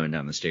nutria coming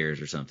down the stairs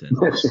or something.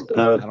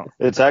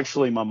 It's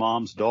actually my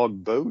mom's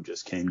dog Bo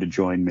just came to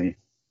join me.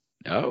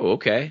 Oh,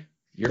 okay.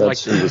 He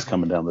was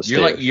coming down the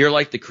stairs. You're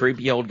like the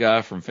creepy old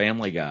guy from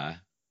Family Guy,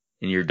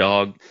 and your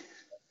dog.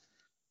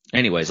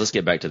 Anyways, let's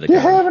get back to the. You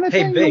have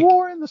anything you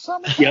wore in the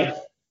summer?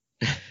 Yep.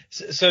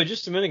 So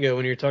just a minute ago,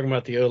 when you were talking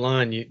about the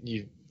O-line,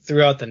 you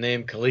threw out the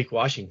name Kalik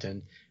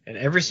Washington, and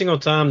every single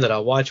time that I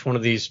watch one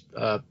of these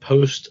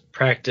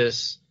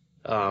post-practice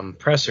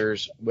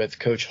pressers with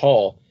Coach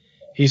Hall,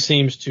 he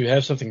seems to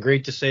have something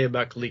great to say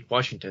about Kalik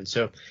Washington.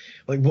 So,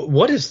 like,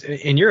 what is,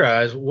 in your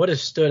eyes, what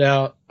has stood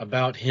out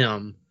about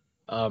him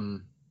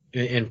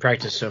in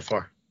practice so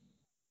far?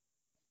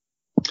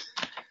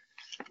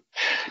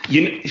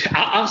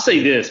 I'll say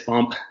this,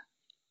 Bump.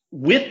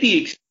 With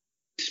the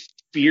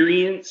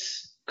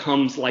experience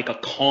comes like a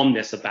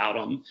calmness about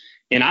them.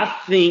 And I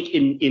think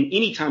in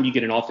any time you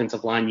get an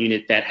offensive line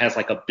unit that has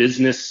like a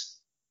business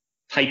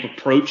type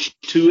approach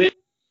to it,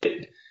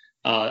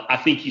 I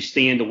think you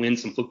stand to win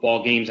some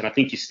football games, and I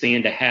think you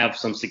stand to have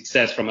some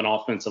success from an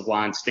offensive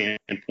line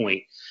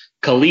standpoint.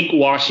 Khaleke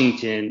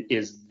Washington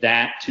is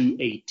that to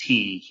a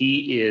T.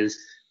 He is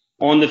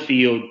on the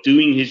field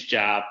doing his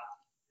job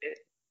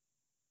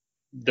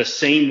the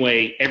same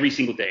way every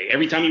single day.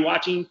 Every time you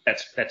watch him,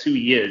 that's who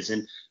he is.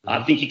 And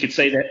I think you could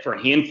say that for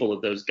a handful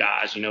of those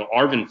guys. You know,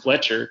 Arvin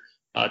Fletcher,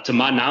 to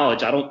my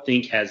knowledge, I don't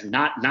think has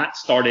not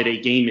started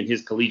a game in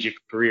his collegiate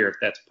career, if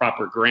that's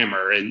proper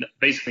grammar. And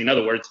basically, in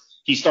other words,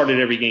 he started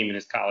every game in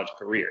his college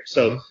career.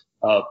 So,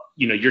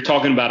 you know, you're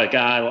talking about a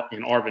guy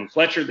in Arvin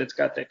Fletcher that's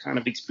got that kind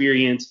of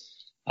experience.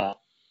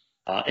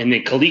 And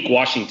then Khaleke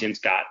Washington's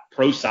got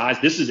pro size.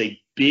 This is a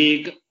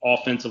big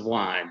offensive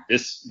line.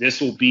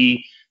 This will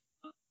be,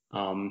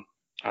 I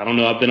don't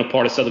know, I've been a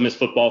part of Southern Miss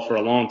football for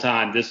a long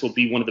time. This will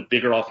be one of the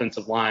bigger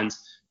offensive lines,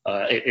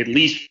 at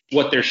least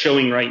what they're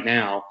showing right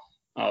now.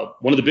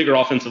 One of the bigger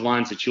offensive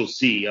lines that you'll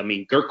see. I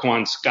mean,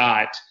 Gerquan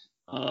Scott,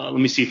 let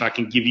me see if I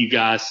can give you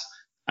guys.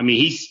 I mean,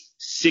 he's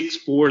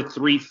 6'4",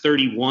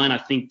 331. I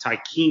think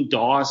Tykeem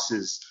Doss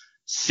is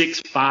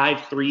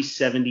 6'5",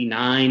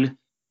 379.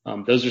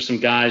 Those are some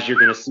guys you're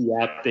going to see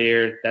out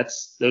there.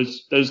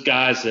 Those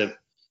guys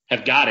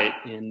have got it,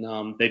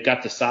 and they've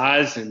got the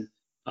size. And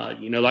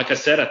you know, like I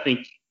said, I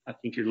think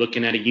you're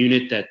looking at a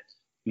unit that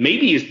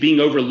maybe is being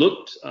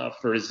overlooked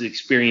for as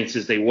experienced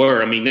as they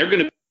were. I mean, they're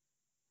going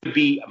to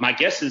be. My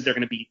guess is they're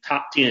going to be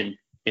top 10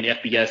 in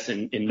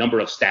FBS in number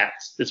of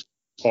stats as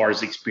far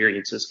as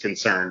experience is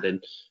concerned.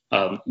 And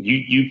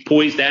you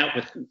poise that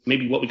with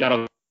maybe what we got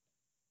on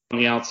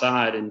the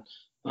outside, and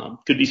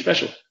could be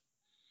special.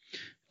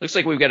 Looks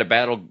like we've got a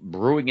battle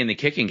brewing in the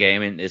kicking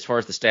game. And as far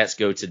as the stats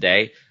go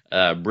today,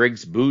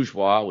 Briggs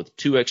Bourgeois with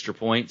 2 extra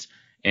points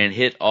and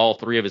hit all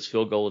 3 of his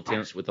field goal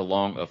attempts with a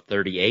long of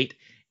 38.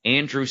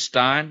 Andrew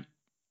Stein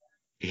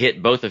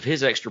hit both of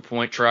his extra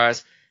point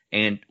tries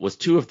and was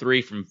 2 of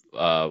 3 from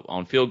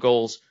on field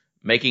goals,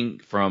 making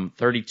from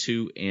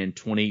 32 and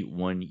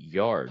 21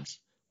 yards.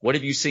 What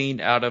have you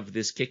seen out of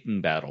this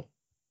kicking battle?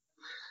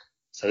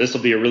 So this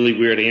will be a really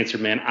weird answer,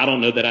 man. I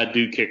don't know that I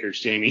do kickers,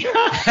 Jamie.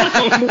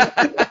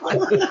 I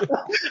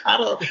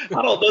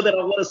don't know that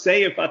I want to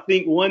say if I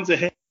think one's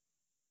ahead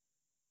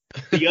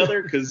of the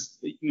other, because,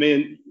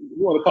 man, you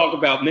want to talk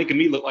about making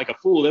me look like a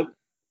fool.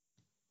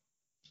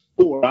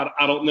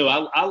 I don't know.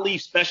 I'll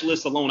leave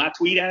specialists alone. I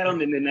tweet at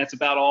them, and then that's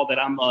about all that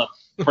I'm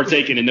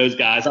partaking in those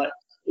guys.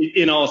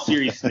 In all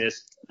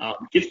seriousness,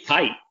 it's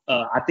tight.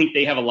 I think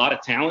they have a lot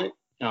of talent.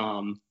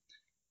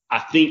 I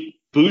think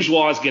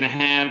Bourgeois is going to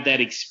have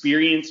that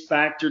experience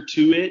factor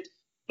to it.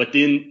 But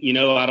then, you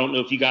know, I don't know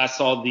if you guys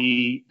saw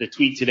the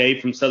tweet today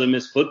from Southern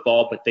Miss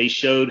football, but they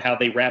showed how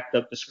they wrapped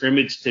up the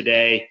scrimmage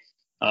today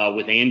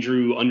with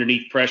Andrew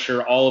underneath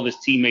pressure, all of his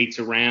teammates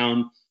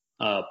around,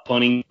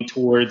 punting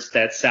towards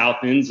that south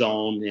end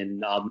zone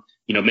and,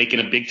 you know, making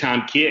a big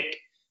time kick.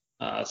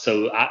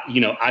 So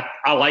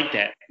I like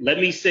that. Let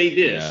me say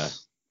this. Yeah.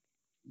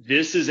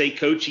 This is a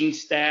coaching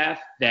staff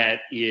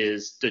that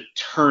is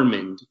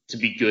determined to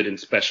be good in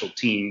special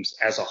teams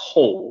as a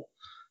whole.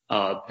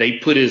 They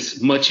put as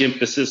much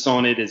emphasis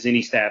on it as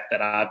any staff that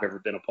I've ever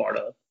been a part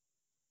of.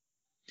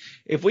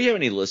 If we have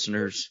any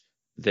listeners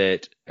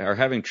that are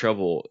having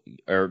trouble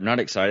or not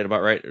excited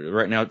about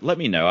right now, let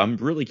me know. I'm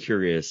really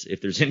curious if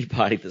there's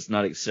anybody that's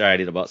not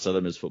excited about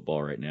Southern Miss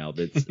football right now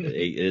that's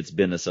it's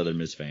been a Southern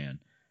Miss fan.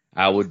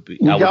 We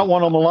got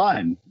one on the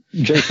line,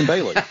 Jason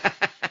Bailey.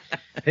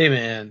 Hey,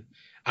 man.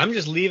 I'm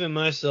just leaving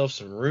myself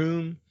some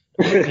room,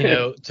 you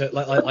know, to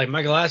like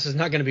my glass is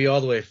not going to be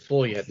all the way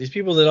full yet. These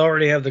people that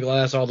already have the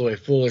glass all the way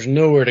full, there's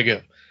nowhere to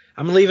go.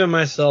 I'm leaving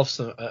myself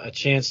a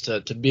chance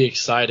to be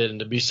excited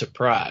and to be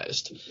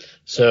surprised.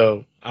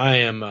 So I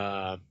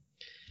am,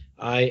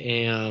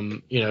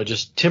 you know,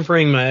 just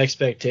tempering my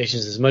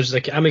expectations as much as I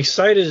can. I'm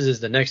excited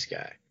as the next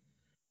guy.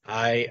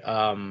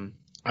 I'm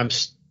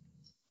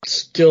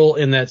still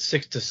in that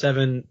 6 to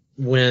 7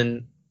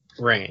 win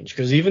range,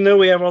 because even though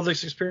we have all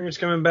this experience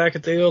coming back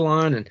at the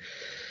O-line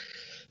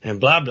and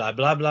blah blah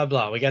blah blah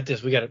blah, we got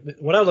this, we got it.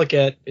 What I look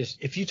at is,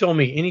 if you told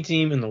me any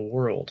team in the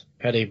world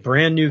had a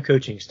brand new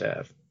coaching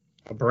staff,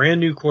 a brand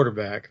new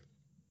quarterback,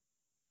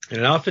 and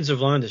an offensive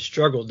line that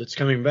struggled that's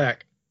coming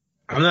back,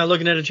 I'm not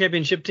looking at a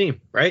championship team,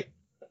 right?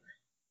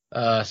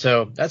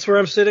 So that's where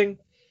I'm sitting.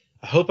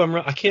 I hope I'm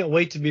wrong. I can't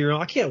wait to be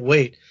wrong. I can't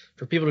wait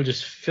for people to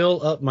just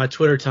fill up my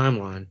Twitter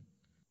timeline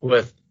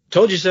with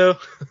 "told you so,"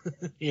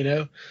 you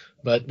know.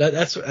 But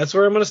that's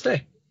where I'm going to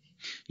stay.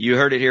 You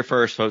heard it here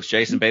first, folks.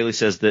 Jason Bailey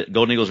says that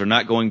Golden Eagles are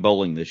not going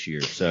bowling this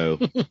year. So,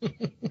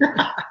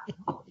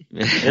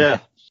 yeah.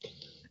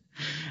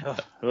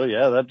 Well,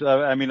 yeah.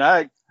 I mean,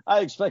 I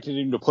expected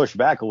him to push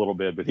back a little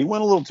bit, but he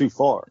went a little too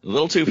far. A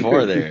little too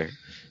far there.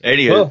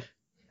 Anyway, well,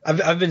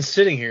 I've been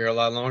sitting here a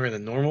lot longer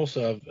than normal,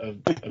 so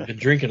I've been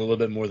drinking a little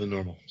bit more than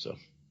normal. So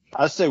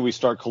I say we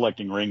start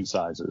collecting ring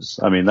sizes.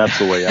 I mean, that's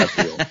the way I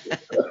feel.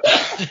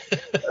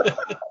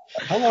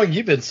 How long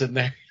you been sitting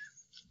there?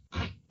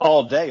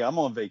 All day. I'm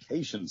on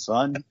vacation,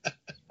 son.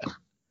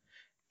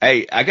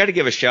 Hey, I got to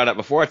give a shout out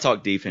before I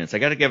talk defense. I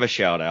got to give a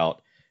shout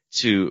out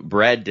to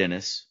Brad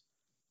Dennis,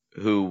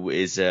 who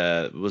was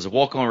a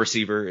walk-on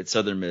receiver at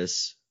Southern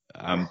Miss.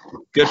 I'm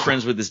good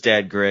friends with his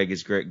dad, Greg.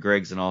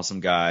 Greg's an awesome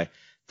guy.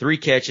 3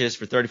 catches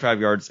for 35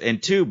 yards.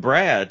 And 2,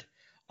 Brad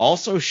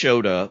also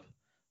showed up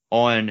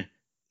on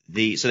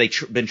so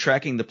they've been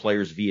tracking the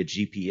players via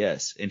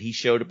GPS, and he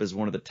showed up as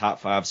one of the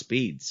top 5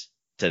 speeds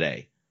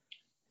today.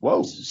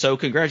 Whoa. So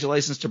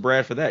congratulations to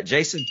Brad for that.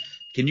 Jason,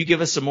 can you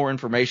give us some more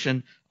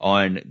information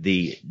on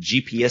the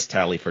GPS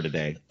tally for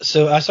today?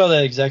 So I saw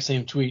that exact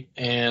same tweet,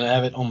 and I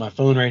have it on my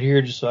phone right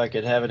here just so I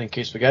could have it in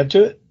case we got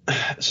to it.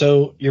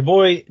 So your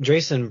boy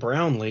Jason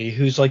Brownlee,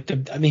 who's like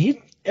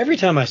every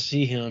time I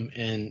see him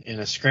in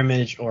a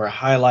scrimmage or a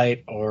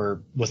highlight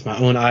or with my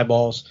own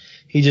eyeballs,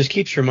 he just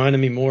keeps reminding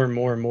me more and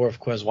more and more of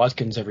Quez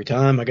Watkins every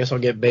time. I guess I'll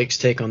get Bake's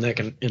take on that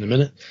in a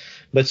minute.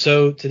 But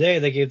so today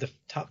they gave the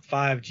top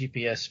 5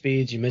 GPS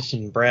speeds. You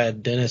mentioned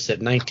Brad Dennis at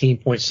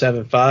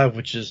 19.75,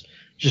 which is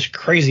just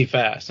crazy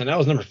fast. And that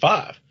was number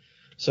 5.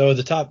 So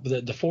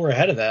the 4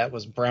 ahead of that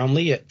was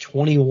Brownlee at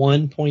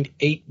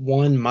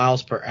 21.81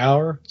 miles per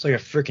hour. It's like a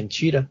freaking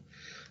cheetah.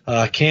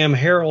 Cam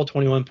Harrell,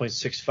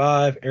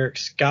 21.65. Eric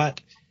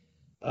Scott,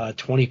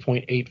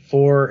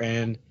 20.84.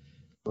 And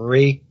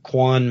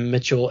Raekwon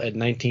Mitchell at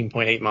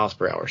 19.8 miles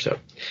per hour. So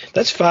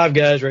that's 5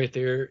 guys right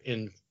there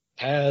in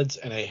pads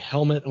and a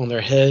helmet on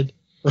their head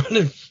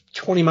running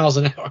 20 miles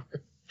an hour.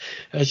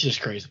 That's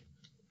just crazy.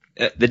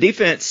 The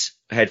defense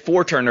had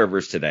 4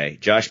 turnovers today.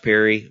 Josh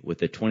Perry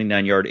with a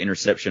 29-yard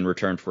interception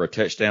return for a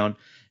touchdown.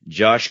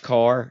 Josh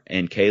Carr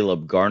and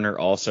Caleb Garner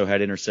also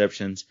had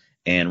interceptions,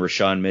 and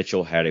Rashawn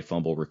Mitchell had a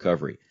fumble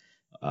recovery.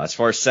 As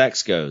far as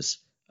sacks goes,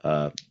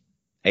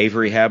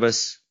 Avery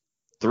Habas,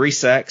 3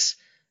 sacks,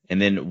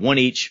 and then 1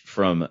 each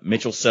from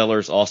Mitchell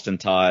Sellers, Austin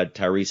Todd,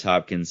 Tyrese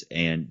Hopkins,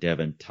 and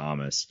Devin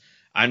Thomas.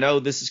 I know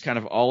this is kind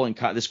of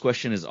this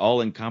question is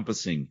all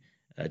encompassing,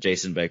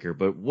 Jason Baker,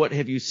 but what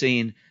have you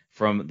seen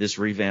from this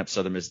revamped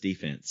Southern Miss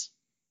defense?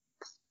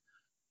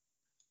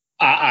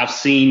 I've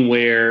seen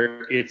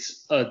where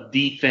it's a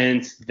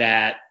defense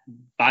that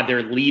by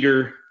their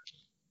leader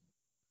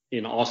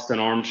in Austin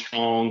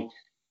Armstrong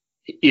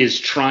is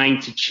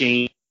trying to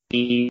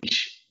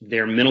change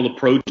their mental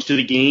approach to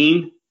the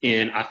game.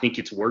 And I think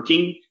it's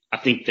working. I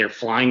think they're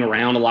flying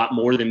around a lot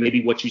more than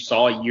maybe what you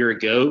saw a year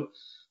ago.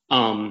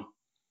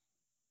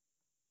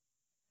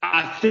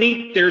 I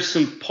think there's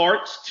some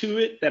parts to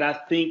it that I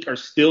think are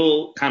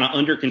still kind of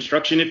under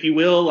construction, if you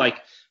will. Like,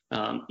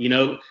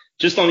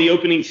 just on the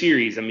opening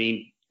series, I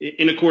mean,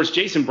 and of course,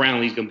 Jason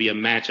Brownlee is going to be a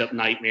matchup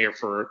nightmare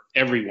for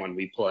everyone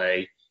we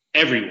play.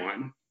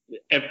 Everyone,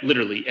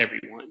 literally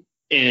everyone.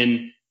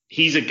 And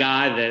he's a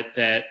guy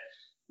that,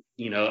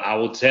 I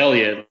will tell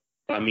you,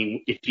 I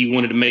mean, if he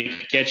wanted to make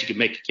a catch, he could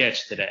make a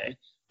catch today.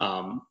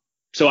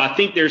 So I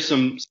think there's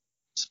some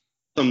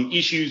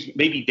issues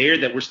maybe there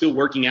that we're still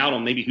working out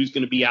on, maybe who's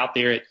going to be out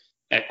there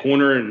at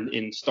corner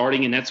and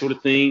starting and that sort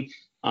of thing.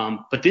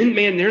 But then,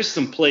 man, there's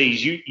some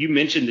plays. You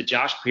mentioned the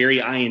Josh Perry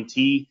INT.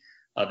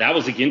 That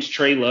was against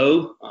Trey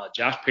Lowe.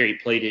 Josh Perry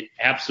played it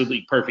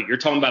absolutely perfect. You're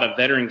talking about a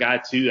veteran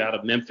guy, too, out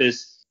of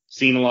Memphis,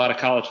 seen a lot of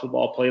college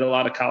football, played a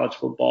lot of college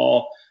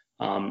football.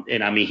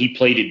 And, I mean, he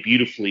played it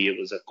beautifully. It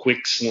was a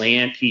quick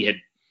slant. He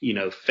had,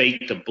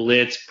 faked the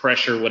blitz,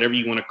 pressure, whatever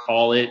you want to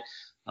call it,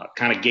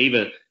 kind of gave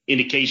a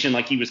indication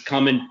like he was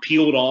coming,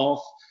 peeled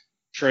off.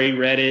 Trey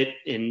read it,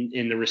 and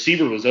the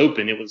receiver was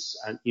open. It was,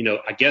 I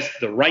guess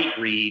the right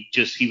read,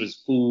 just he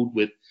was fooled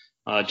with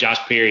Josh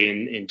Perry,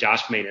 and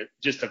Josh made it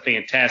just a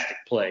fantastic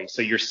play.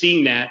 So you're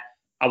seeing that.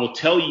 I will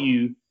tell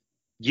you,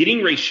 getting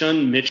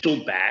Rashawn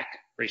Mitchell back,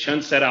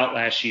 Rashawn set out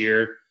last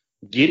year,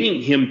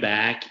 getting him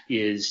back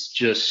is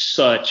just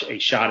such a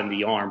shot in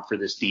the arm for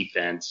this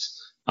defense.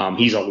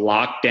 He's a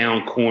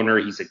lockdown corner.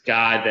 He's a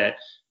guy that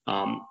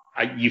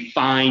you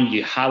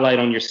highlight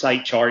on your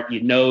sight chart,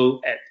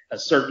 at a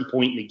certain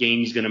point in the game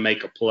he's going to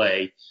make a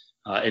play,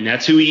 and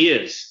that's who he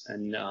is.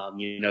 And,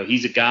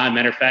 he's a guy,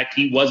 matter of fact,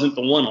 he wasn't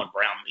the one on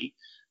Brownlee,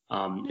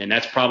 and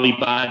that's probably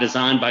by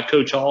design by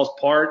Coach Hall's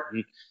part,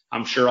 and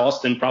I'm sure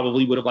Austin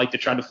probably would have liked to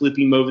try to flip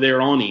him over there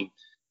on him.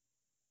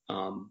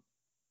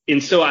 And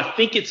so I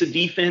think it's a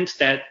defense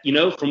that,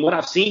 from what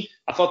I've seen,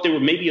 I thought they were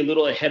maybe a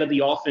little ahead of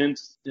the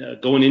offense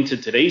going into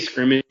today's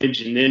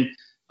scrimmage. And then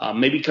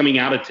maybe coming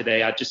out of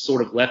today, I just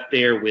sort of left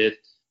there with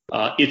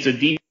it's a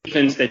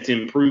defense that's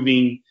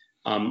improving,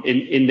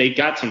 and they've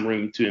got some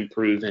room to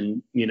improve.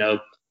 And,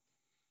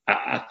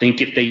 I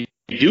think if they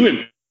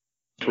do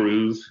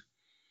improve,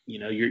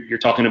 you're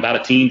talking about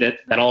a team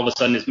that all of a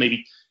sudden has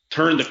maybe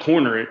turned the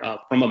corner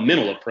from a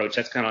mental approach.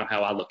 That's kind of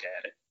how I look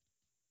at it.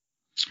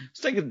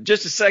 Let's take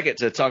just a second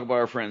to talk about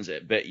our friends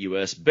at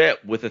BetUS.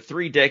 Bet with a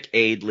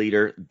 3-decade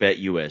leader,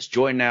 BetUS.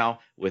 Join now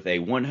with a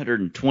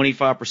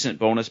 125%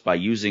 bonus by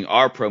using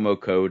our promo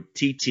code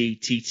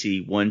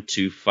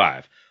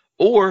TTTT125.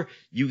 Or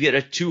you get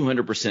a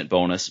 200%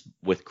 bonus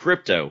with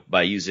crypto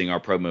by using our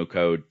promo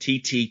code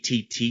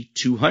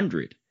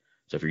TTTT200.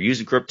 So if you're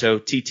using crypto,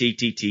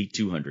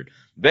 TTTT200.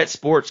 Bet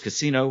sports,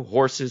 casino,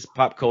 horses,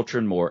 pop culture,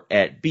 and more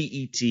at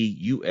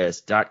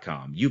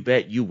betus.com. You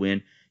bet, you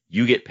win,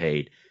 you get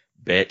paid.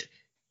 BetUS.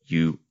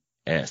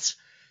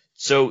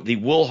 So the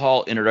Will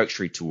Hall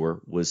introductory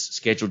tour was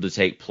scheduled to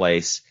take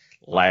place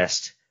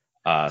last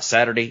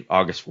Saturday,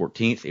 August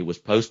 14th. It was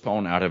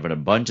postponed out of an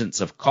abundance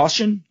of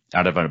caution,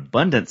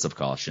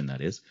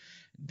 that is.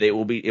 It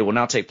will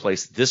now take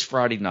place this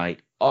Friday night,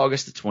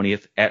 August the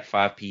 20th at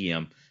 5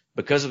 p.m.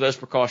 Because of those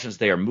precautions,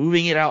 they are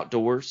moving it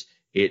outdoors.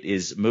 It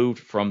is moved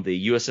from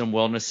the USM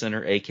Wellness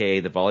Center, aka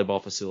the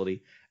volleyball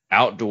facility,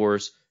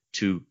 outdoors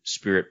to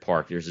Spirit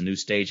Park. There's a new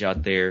stage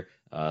out there,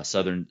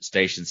 Southern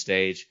Station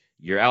stage.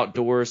 You're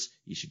outdoors.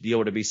 You should be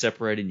able to be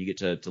separated, and you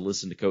get to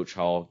listen to Coach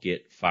Hall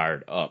get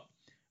fired up.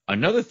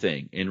 Another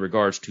thing in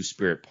regards to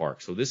Spirit Park.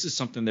 So this is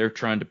something they're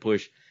trying to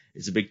push.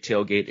 It's a big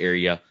tailgate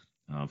area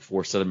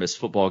for Southern Miss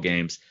football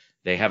games.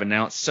 They have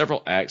announced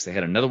several acts. They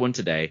had another one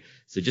today.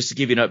 So just to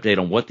give you an update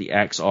on what the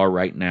acts are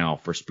right now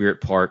for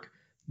Spirit Park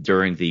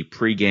during the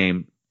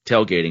pregame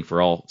tailgating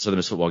for all Southern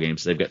Miss football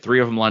games. They've got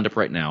 3 of them lined up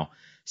right now.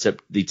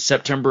 The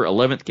September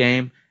 11th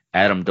game,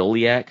 Adam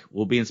Doliak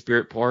will be in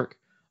Spirit Park.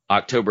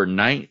 October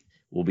 9th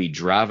will be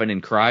Driving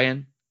and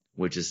Crying,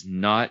 which is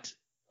not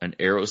an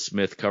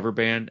Aerosmith cover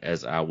band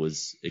as I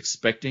was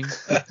expecting.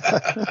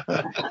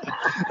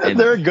 And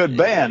they're a good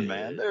band,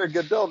 man. They're a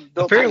good. Don't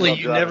apparently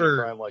you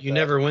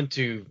never went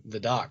to the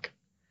dock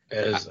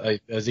as a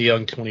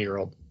young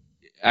 20-year-old.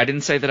 I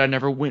didn't say that I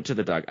never went to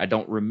the dock. I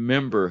don't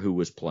remember who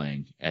was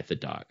playing at the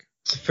dock.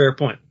 Fair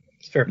point.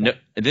 No,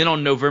 and then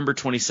on November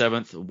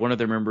 27th, one of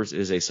their members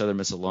is a Southern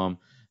Miss alum.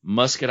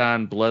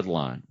 Muscadine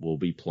Bloodline will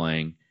be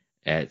playing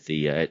at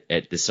the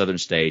Southern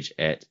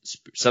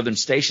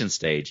Station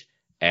stage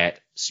at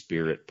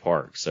Spirit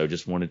Park. So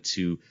just wanted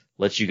to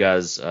let you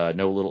guys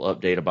know a little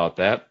update about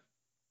that.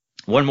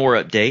 One more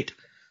update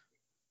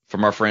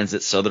from our friends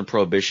at Southern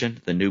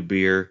Prohibition, the new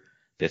beer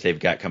that they've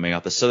got coming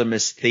out, the Southern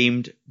Miss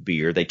themed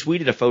beer. They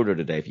tweeted a photo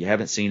today. If you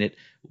haven't seen it,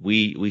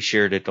 we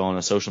shared it on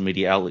a social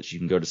media outlets. You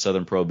can go to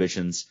Southern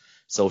Prohibition's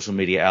social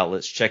media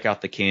outlets, check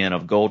out the can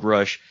of Gold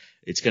Rush.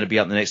 It's going to be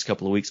out in the next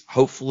couple of weeks.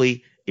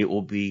 Hopefully it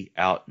will be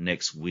out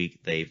next week.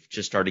 They've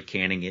just started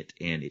canning it,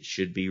 and it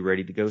should be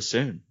ready to go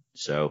soon.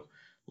 So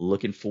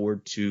looking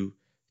forward to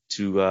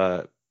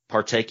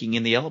partaking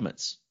in the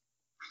elements.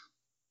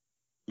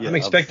 Yeah, I'm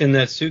expecting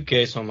that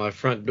suitcase on my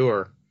front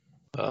door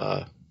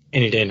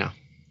any day now.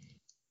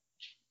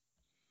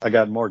 I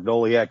got Mark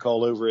Doliak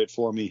all over it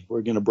for me.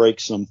 We're going to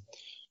break some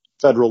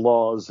federal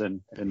laws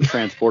and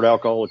transport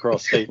alcohol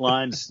across state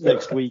lines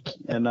next week,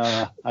 and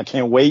I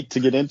can't wait to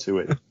get into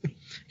it.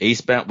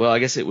 Eastbound, well, I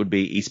guess it would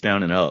be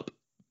eastbound and up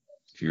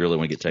if you really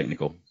want to get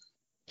technical.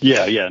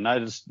 Yeah,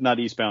 not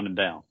eastbound and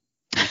down.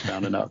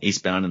 Eastbound and up.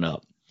 Eastbound and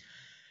up.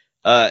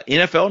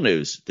 NFL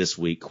news this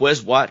week.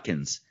 Quez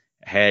Watkins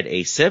had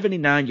a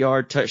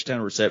 79-yard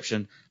touchdown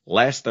reception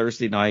last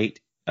Thursday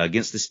night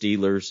against the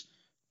Steelers.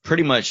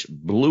 Pretty much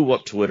blew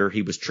up Twitter.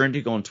 He was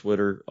trending on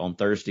Twitter on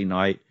Thursday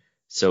night.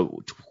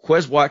 So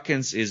Quez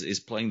Watkins is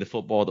playing the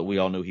football that we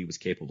all knew he was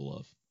capable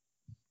of.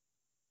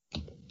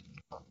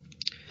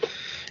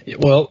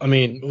 Well, I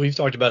mean, we've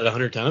talked about it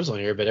 100 times on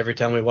here, but every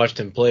time we watched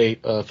him play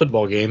a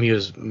football game, he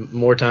was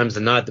more times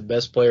than not the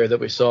best player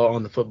that we saw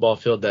on the football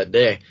field that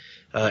day.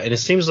 And it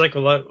seems like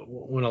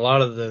when a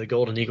lot of the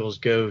Golden Eagles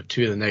go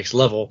to the next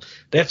level,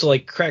 they have to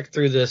like crack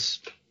through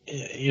this,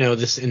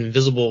 this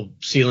invisible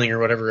ceiling or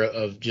whatever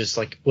of just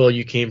like, well,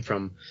 you came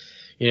from,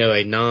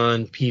 a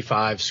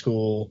non-P5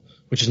 school,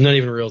 which is not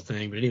even a real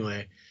thing. But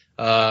anyway,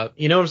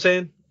 you know what I'm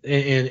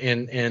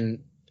saying?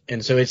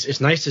 And so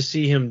it's nice to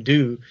see him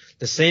do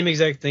the same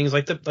exact things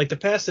like the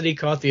pass that he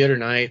caught the other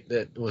night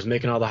that was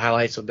making all the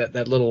highlights of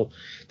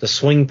the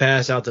swing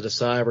pass out to the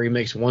side where he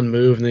makes one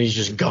move and then he's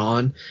just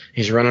gone.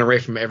 He's running away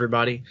from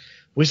everybody.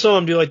 We saw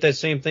him do like that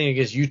same thing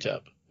against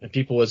UTEP, and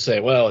people would say,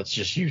 well, it's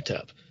just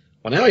UTEP.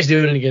 Well, now he's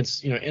doing it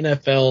against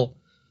NFL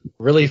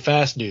really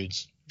fast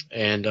dudes,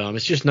 and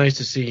it's just nice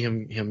to see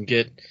him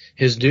get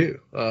his due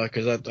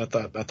because I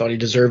thought he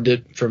deserved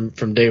it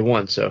from day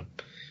one. So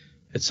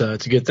it's a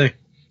good thing.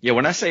 Yeah,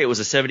 when I say it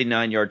was a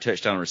 79-yard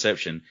touchdown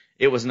reception,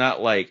 it was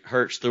not like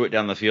Hurts threw it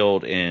down the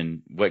field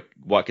and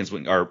Watkins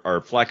went,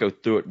 or Flacco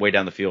threw it way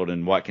down the field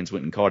and Watkins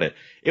went and caught it.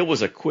 It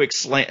was a quick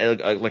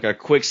slant, like a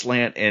quick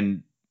slant,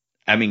 and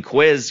I mean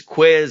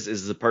Quez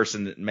is the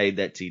person that made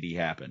that TD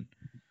happen.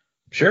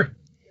 Sure.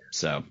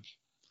 So.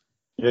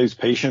 Yeah, he's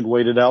patient,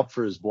 waited out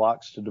for his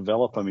blocks to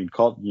develop. I mean,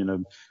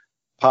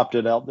 popped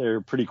it out there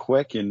pretty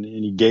quick, and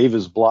he gave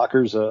his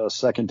blockers a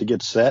second to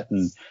get set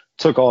and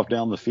took off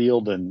down the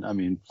field. And I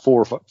mean,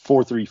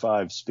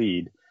 4.35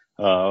 speed.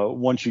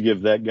 Once you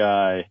give that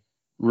guy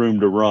room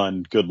to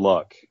run, good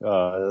luck.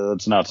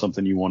 That's not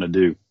something you want to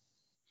do.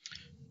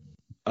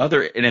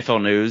 Other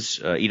NFL news,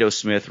 Ito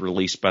Smith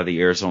released by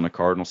the Arizona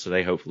Cardinals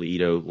today. Hopefully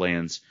Ito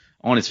lands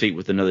on his feet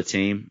with another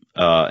team.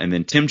 And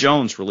then Tim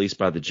Jones released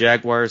by the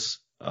Jaguars,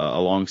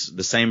 along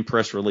the same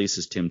press release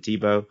as Tim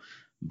Tebow.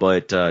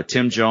 But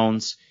Tim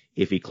Jones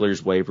if he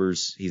clears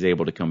waivers, he's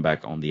able to come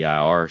back on the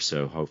IR.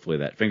 So hopefully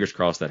fingers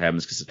crossed that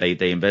happens, because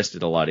they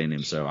invested a lot in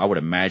him. So I would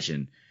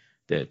imagine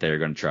that they're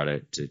going to try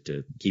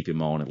to keep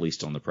him on, at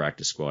least on the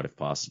practice squad if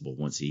possible,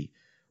 once he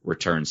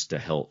returns to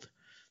health.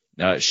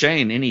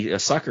 Shane, any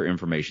soccer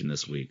information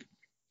this week?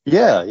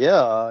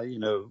 Yeah.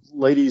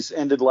 Ladies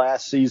ended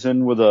last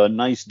season with a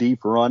nice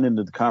deep run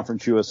into the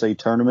Conference USA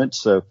tournament.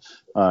 So,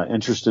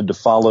 interested to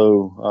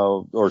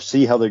follow, or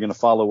see how they're going to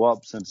follow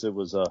up, since it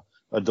was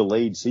a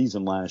delayed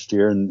season last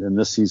year, and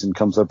this season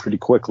comes up pretty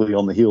quickly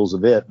on the heels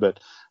of it. But,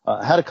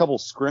 had a couple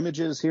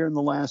scrimmages here in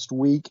the last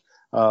week.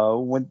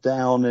 Went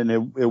down, and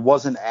it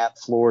wasn't at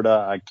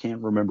Florida. I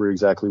can't remember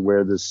exactly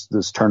where this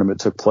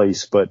tournament took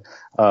place, but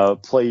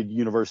played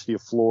University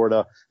of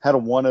Florida, had a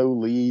 1-0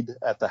 lead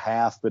at the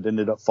half, but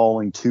ended up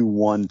falling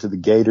 2-1 to the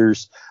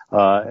Gators.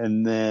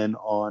 And then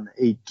on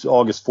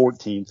August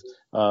 14th,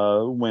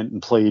 went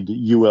and played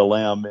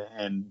ULM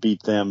and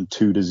beat them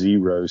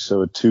 2-0.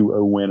 So a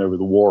 2-0 win over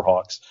the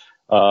Warhawks.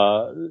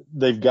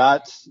 They've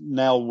got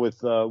now with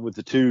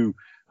the two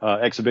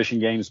exhibition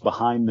games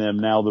behind them.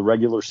 Now the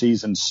regular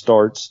season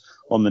starts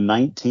on the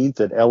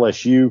 19th at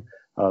LSU.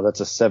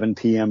 That's a 7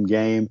 p.m.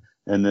 game.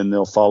 And then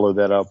they'll follow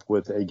that up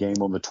with a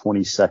game on the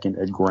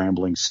 22nd at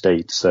Grambling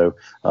State. So,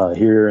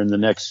 here in the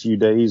next few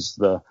days,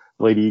 the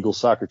Lady Eagles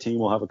soccer team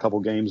will have a couple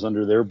games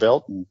under their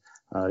belt, and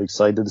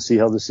excited to see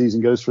how the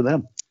season goes for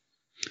them.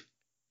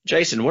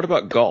 Jason, what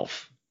about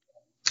golf?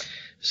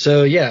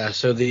 So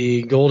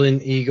the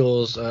Golden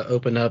Eagles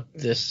open up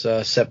this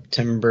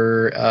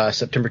September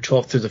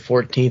 12th through the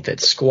 14th at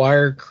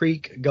Squire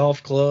Creek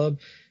Golf Club.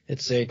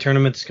 It's a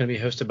tournament that's going to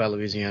be hosted by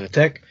Louisiana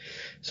Tech.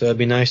 So it'd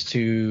be nice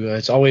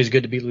it's always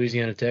good to beat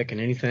Louisiana Tech in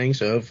anything.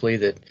 So hopefully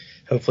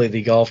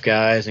the golf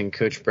guys and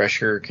Coach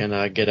Brescher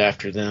can get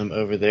after them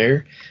over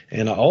there.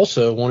 And I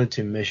also wanted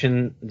to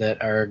mention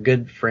that our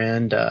good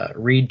friend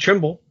Reed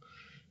Trimble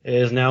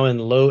is now in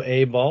low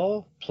A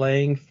ball,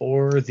 playing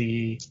for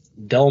the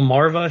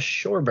Delmarva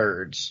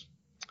Shorebirds.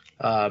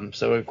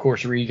 So of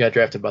course Reed got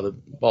drafted by the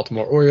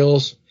Baltimore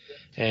Orioles,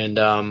 and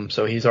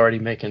so he's already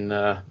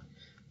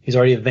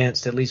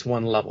advanced at least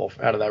one level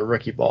out of that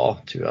rookie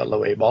ball to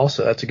low A ball.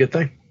 So that's a good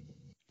thing.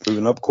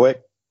 Moving up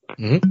quick.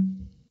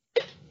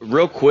 Mm-hmm.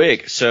 Real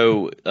quick,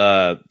 so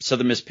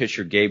Southern Miss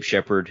pitcher Gabe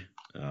Shepard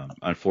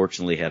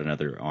unfortunately had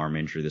another arm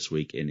injury this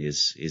week and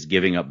is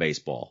giving up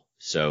baseball.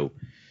 So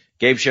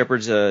Gabe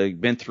Shepard's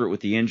been through it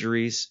with the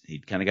injuries.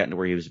 He'd kind of gotten to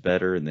where he was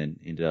better, and then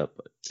ended up,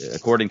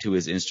 according to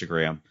his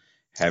Instagram,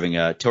 having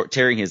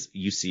tearing his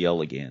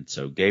UCL again.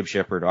 So Gabe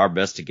Shepard, our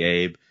best to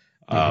Gabe.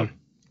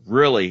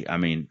 Really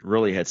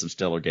had some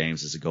stellar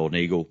games as a Golden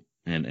Eagle,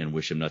 and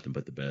wish him nothing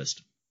but the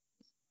best.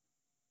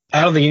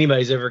 I don't think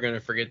anybody's ever going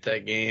to forget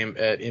that game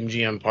at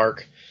MGM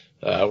Park,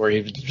 where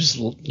he just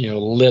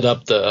lit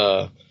up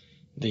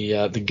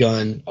the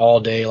gun all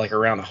day, like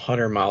around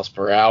 100 miles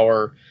per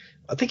hour.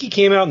 I think he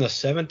came out in the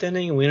 7th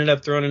inning, and we ended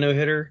up throwing a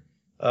no-hitter.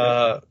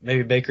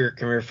 Maybe Baker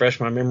can refresh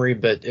my memory,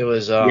 but it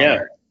was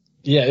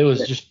it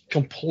was just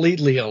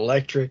completely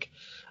electric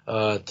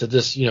to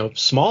this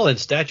small in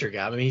stature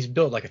guy. I mean, he's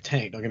built like a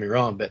tank, don't get me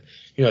wrong, but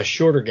a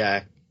shorter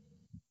guy,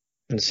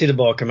 and to see the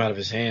ball come out of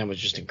his hand was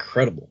just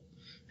incredible.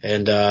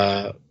 And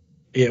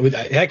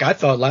heck, I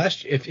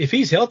thought if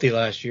he's healthy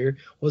last year,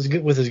 was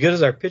good with as good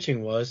as our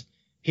pitching was,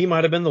 he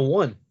might have been the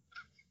one.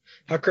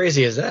 How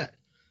crazy is that?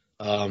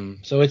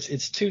 So it's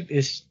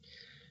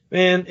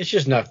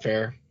just not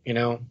fair.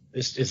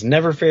 It's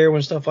never fair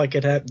when stuff like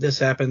this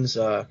happens.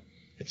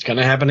 It's going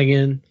to happen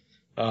again.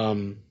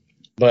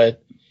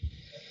 But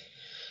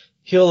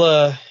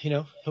he'll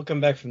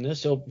come back from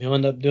this. He'll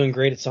end up doing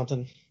great at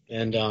something.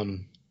 And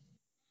I'm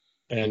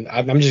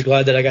just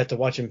glad that I got to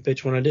watch him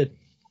pitch when I did.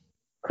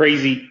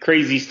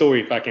 Crazy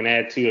story, if I can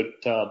add to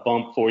it,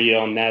 bump for you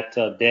on that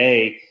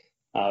day.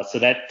 So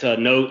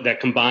that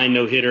combined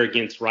no-hitter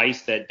against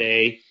Rice that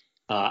day,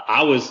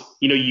 I was,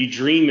 you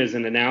dream as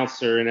an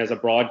announcer and as a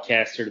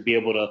broadcaster to be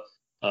able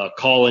to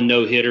call a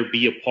no-hitter,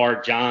 be a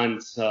part.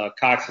 Cox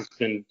has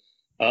been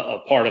a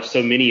part of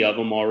so many of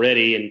them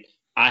already, and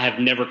I have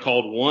never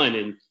called one.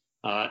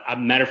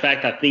 And matter of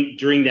fact, I think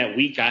during that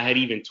week I had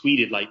even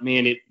tweeted like,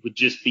 man, it would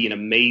just be an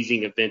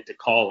amazing event to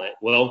call it.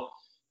 Well,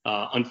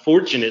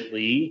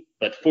 unfortunately,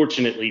 but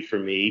fortunately for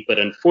me, but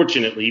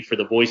unfortunately for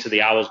the voice of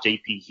the Owls,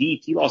 JP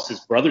Heath, he lost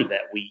his brother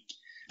that week.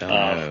 For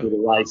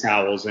the Rice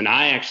Owls, and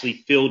I actually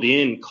filled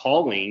in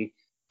calling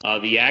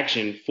the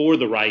action for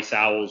the Rice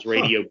Owls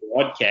radio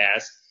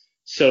broadcast.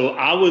 So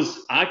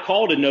I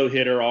called a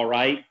no-hitter all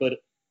right, but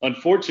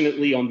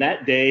unfortunately on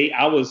that day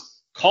I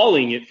was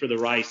calling it for the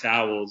Rice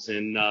Owls,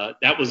 and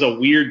that was a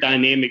weird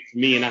dynamic for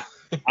me. And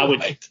I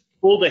would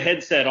pull the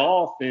headset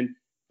off and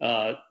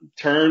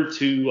turn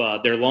to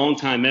their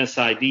longtime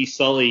SID,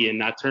 Sully,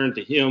 and I turned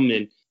to him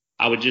and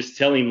I would just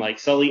tell him, like,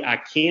 Sully, I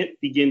can't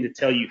begin to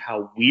tell you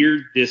how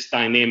weird this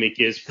dynamic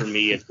is for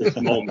me at this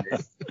moment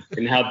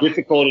and how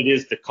difficult it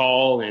is to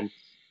call. And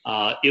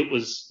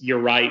you're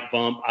right,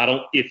 Bump.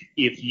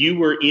 If you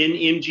were in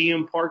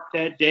MGM Park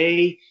that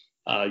day,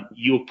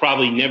 You'll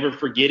probably never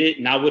forget it.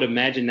 And I would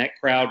imagine that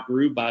crowd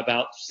grew by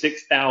about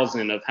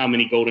 6,000 of how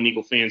many Golden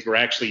Eagle fans were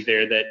actually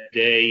there that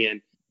day.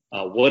 And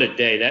what a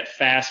day. That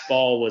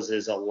fastball was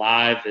as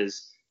alive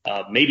as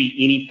maybe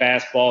any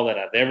fastball that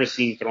I've ever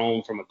seen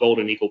thrown from a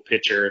Golden Eagle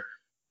pitcher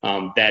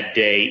that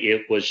day.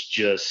 It was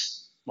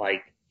just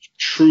like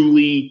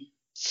truly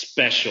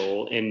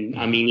special. And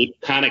I mean,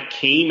 it kind of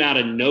came out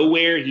of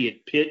nowhere. He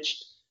had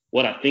pitched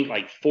I think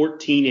like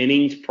 14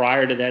 innings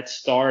prior to that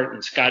start.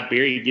 And Scott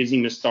Berry gives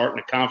him a start in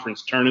a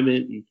conference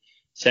tournament and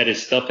said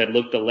his stuff had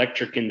looked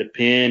electric in the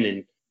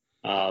pen.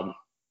 And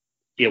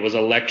it was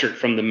electric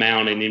from the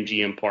mound in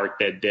MGM Park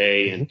that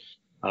day. And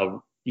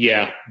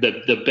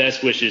the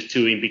best wishes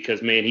to him,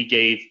 because, man, he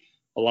gave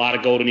a lot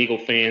of Golden Eagle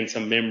fans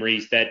some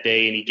memories that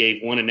day. And he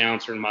gave one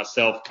announcer and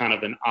myself kind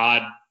of an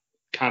odd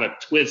kind of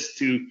twist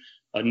to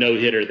a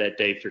no-hitter that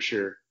day for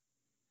sure.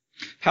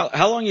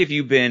 How long have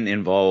you been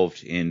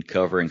involved in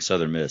covering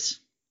Southern Miss?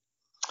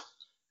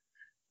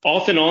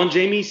 Off and on,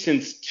 Jamie,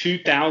 since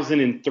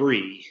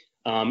 2003,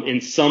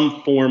 in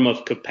some form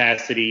of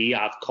capacity.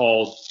 I've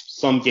called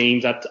some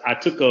games. I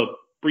took a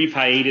brief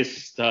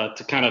hiatus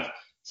to kind of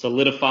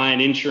solidify an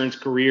insurance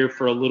career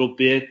for a little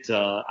bit.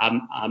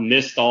 I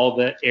missed all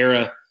that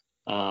era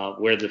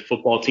where the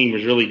football team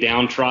was really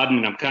downtrodden,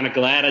 and I'm kind of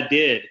glad I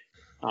did.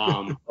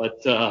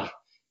 But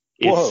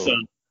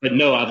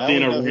no, I've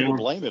been around. Who to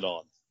blame it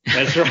on.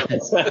 That's right.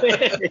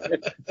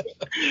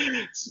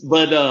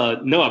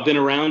 But no, I've been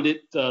around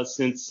it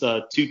since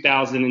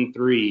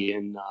 2003,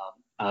 and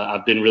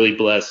I've been really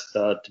blessed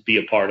to be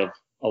a part of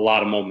a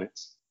lot of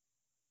moments.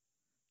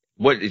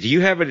 What do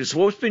you have?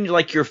 What's been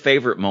like your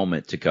favorite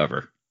moment to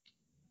cover?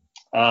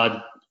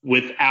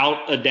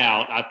 Without a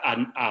doubt,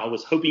 I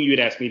was hoping you'd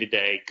ask me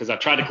today, because I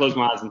tried to close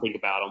my eyes and think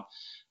about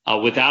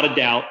them. Without a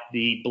doubt,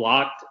 the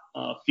blocked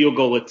field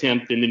goal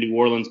attempt in the New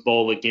Orleans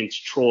Bowl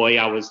against Troy.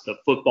 I was the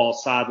football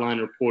sideline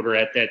reporter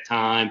at that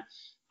time.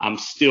 I'm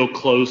still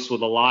close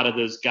with a lot of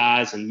those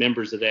guys and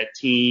members of that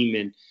team.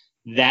 And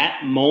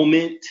that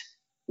moment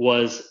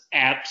was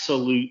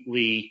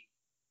absolutely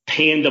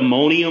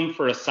pandemonium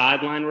for a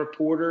sideline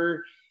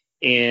reporter.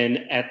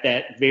 And at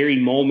that very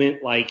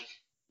moment, like,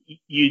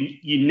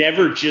 you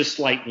never just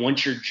like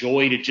want your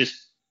joy to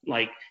just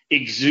like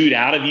exude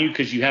out of you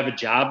because you have a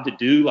job to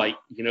do. Like,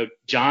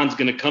 John's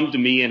going to come to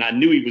me, and I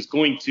knew he was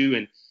going to,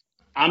 and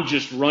I'm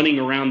just running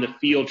around the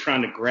field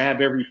trying to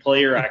grab every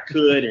player I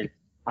could. And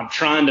I'm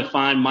trying to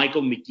find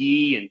Michael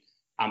McGee, and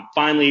I'm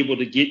finally able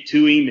to get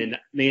to him. And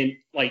man,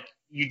 like,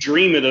 you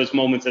dream of those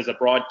moments as a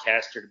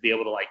broadcaster, to be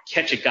able to like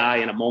catch a guy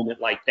in a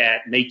moment like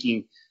that,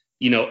 making,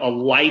 a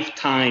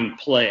lifetime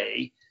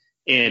play.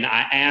 And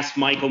I asked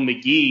Michael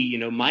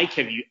McGee, Mike,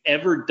 have you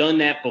ever done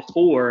that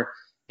before?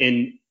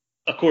 And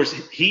of course,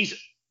 he's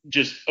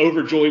just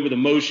overjoyed with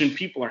emotion.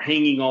 People are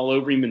hanging all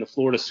over him in the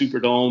Florida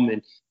Superdome.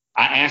 And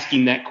I asked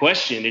him that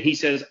question, and he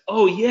says,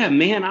 "Oh, yeah,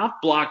 man, I've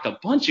blocked a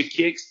bunch of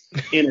kicks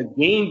in a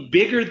game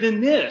bigger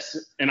than this."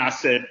 And I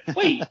said,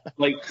 "Wait,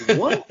 like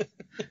what?"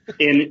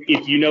 And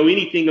if you know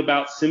anything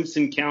about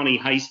Simpson County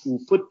High School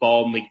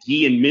football,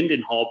 McGee and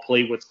Mendenhall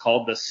play what's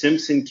called the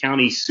Simpson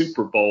County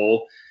Super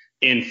Bowl.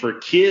 And for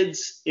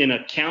kids in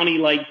a county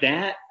like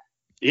that,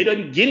 it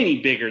doesn't get any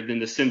bigger than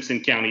the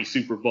Simpson County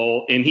Super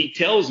Bowl. And he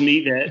tells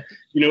me that,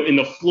 in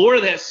the floor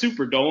of that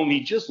Superdome,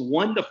 he just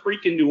won the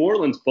freaking New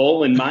Orleans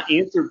Bowl. And my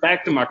answer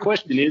back to my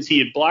question is he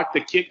had blocked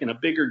the kick in a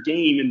bigger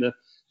game in the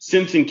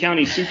Simpson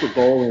County Super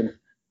Bowl. And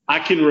I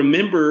can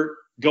remember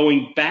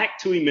going back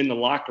to him in the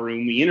locker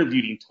room. We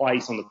interviewed him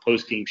twice on the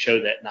postgame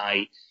show that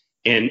night.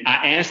 And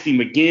I asked him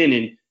again,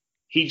 and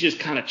he just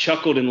kind of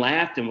chuckled and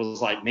laughed and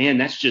was like, "Man,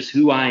 that's just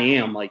who I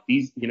am. Like,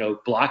 these,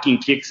 blocking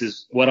kicks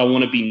is what I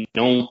want to be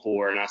known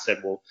for." And I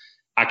said, well,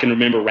 I can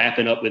remember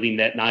wrapping up with him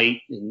that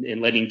night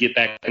and letting him get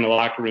back in the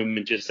locker room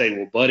and just say,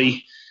 "Well,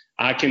 buddy,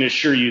 I can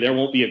assure you there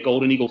won't be a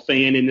Golden Eagle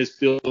fan in this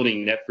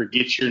building that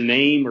forgets your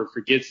name or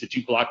forgets that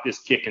you blocked this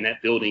kick in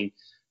that building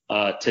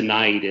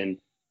tonight." And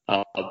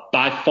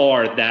by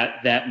far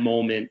that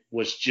moment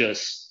was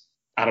just,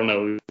 I don't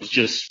know, it was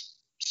just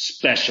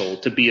special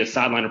to be a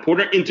sideline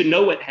reporter and to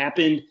know what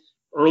happened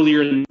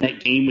earlier in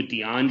that game with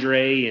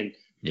DeAndre and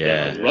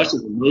the rush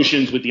of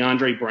emotions with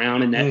DeAndre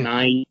Brown in that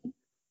night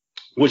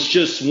was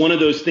just one of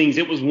those things.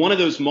 It was one of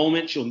those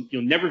moments you'll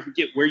never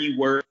forget where you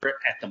were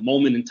at the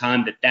moment in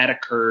time that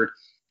occurred.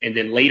 And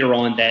then later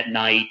on that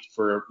night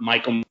for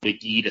Michael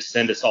McGee to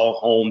send us all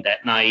home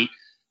that night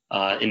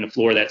in the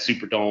floor of that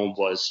Superdome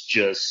was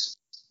just,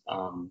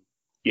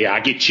 I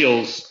get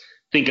chills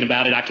thinking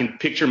about it. I can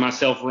picture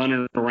myself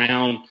running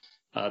around.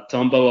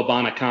 Tumbo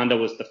Abanaconda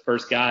was the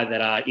first guy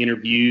that I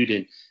interviewed,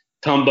 and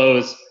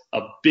Tumbo's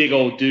a big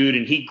old dude,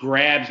 and he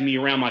grabs me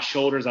around my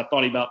shoulders. I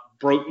thought he about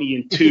broke me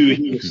in two.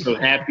 He was so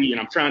happy,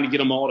 and I'm trying to get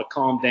them all to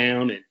calm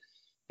down. And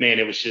man,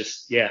 it was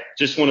just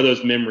one of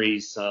those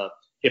memories.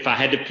 If I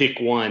had to pick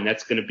one,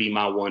 that's going to be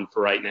my one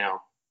for right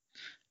now.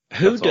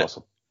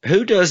 Awesome.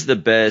 Who does the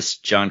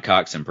best John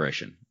Cox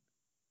impression?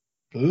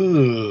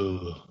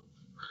 Ooh.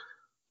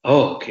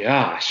 Oh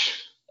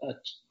gosh.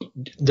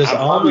 Does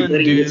Allman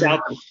do?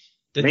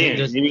 Man,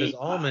 does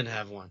Allman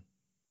have one?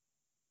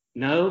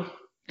 No,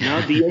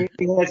 DA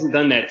hasn't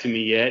done that to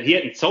me yet. He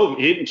hadn't shown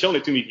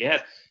it to me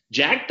yet.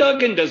 Jack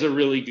Duggan does a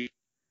really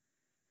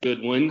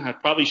good one. I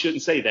probably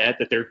shouldn't say that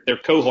they're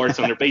cohorts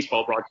on their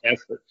baseball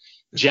broadcast, but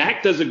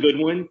Jack does a good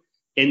one.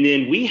 And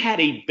then we had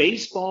a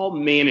baseball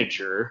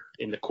manager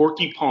in the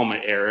Corky Palmer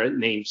era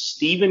named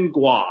Stephen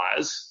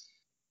Guaz,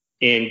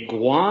 and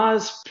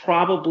Guaz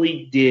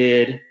probably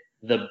did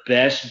the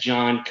best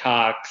John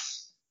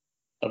Cox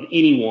of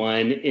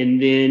anyone.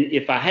 And then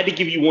if I had to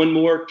give you one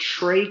more,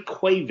 Trey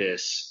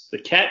Cuevas, the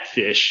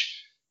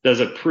catfish, does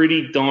a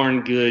pretty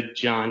darn good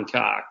John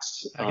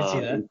Cox I can see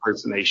that.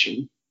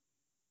 impersonation.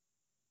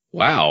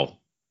 Wow.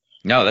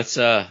 No, that's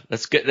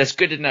good. That's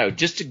good to know.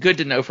 Just good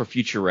to know for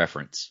future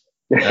reference.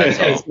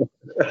 That's all.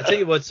 I'll tell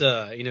you what's,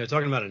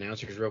 talking about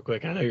announcers real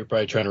quick. I know you're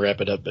probably trying to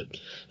wrap it up,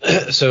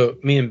 but so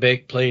me and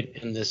Bake played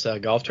in this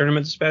golf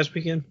tournament this past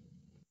weekend,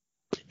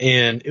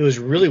 and it was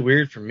really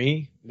weird for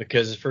me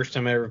because it's the first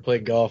time I ever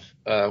played golf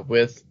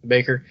with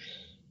Baker.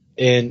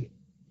 And,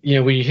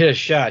 when you hit a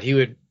shot, he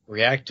would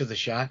react to the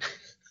shot.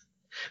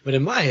 But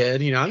in my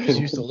head, I'm just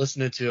used to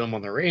listening to him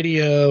on the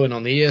radio and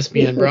on the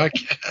ESPN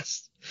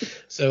broadcast.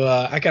 So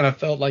I kind of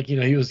felt like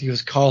he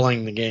was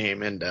calling the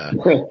game, and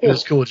it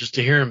was cool just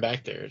to hear him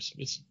back there.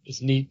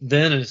 It's neat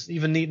then, and it's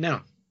even neat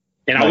now.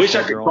 And I wish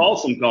I could call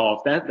some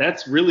golf. That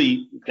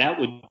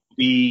would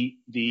be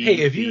the.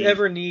 Hey, if you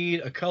ever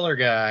need a color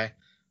guy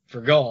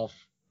for golf,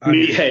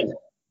 hey,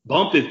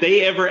 Bump, if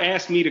they ever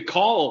ask me to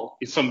call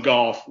some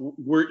golf,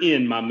 we're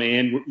in, my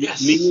man.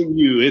 Yes. Me and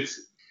you.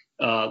 It's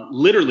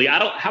literally.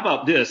 How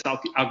about this?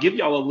 I'll give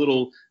y'all a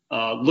little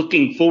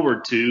looking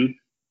forward to.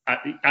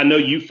 I know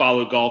you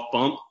follow golf,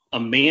 Bump.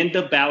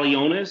 Amanda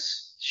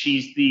Balionis.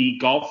 She's the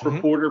golf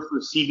reporter for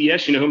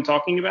CBS. You know who I'm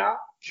talking about?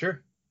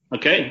 Sure.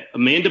 Okay.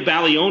 Amanda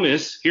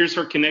Balionis. Here's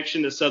her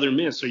connection to Southern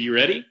Miss. Are you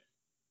ready?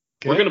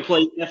 Okay. We're going to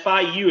play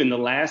FIU in the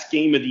last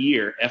game of the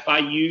year.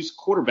 FIU's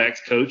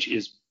quarterbacks coach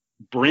is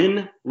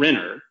Bryn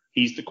Renner.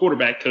 He's the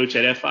quarterback coach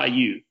at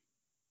FIU.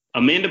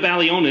 Amanda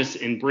Balionis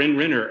and Bryn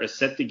Renner are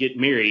set to get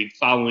married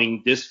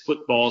following this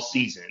football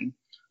season.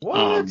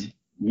 What?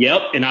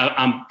 Yep, and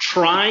I'm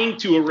trying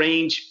to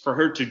arrange for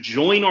her to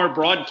join our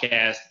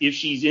broadcast if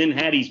she's in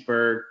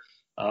Hattiesburg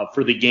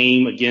for the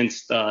game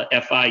against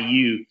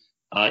FIU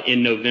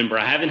in November.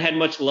 I haven't had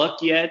much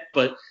luck yet,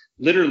 but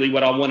literally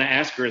what I want to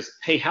ask her is,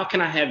 hey, how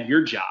can I have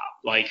your job?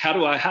 Like, how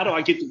do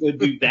I get to go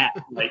do that?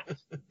 Like,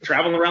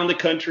 travel around the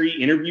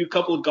country, interview a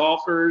couple of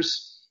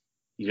golfers,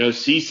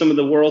 see some of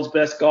the world's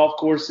best golf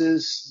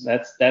courses.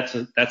 That's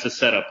a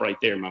setup right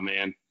there, my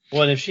man.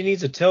 Well, and if she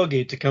needs a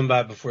tailgate to come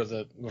by before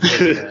the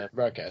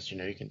broadcast,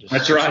 you can just.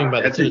 That's right.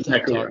 By That's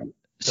exactly right.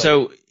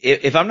 So,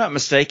 if I'm not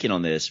mistaken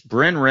on this,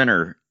 Bryn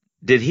Renner,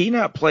 did he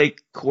not play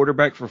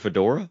quarterback for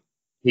Fedora?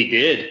 He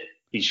did.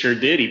 He sure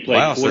did. He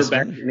played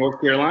quarterback for North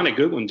Carolina.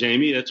 Good one,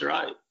 Jamie. That's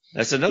right.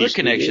 That's another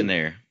connection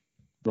there.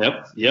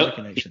 Yep.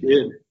 Connection. He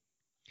did.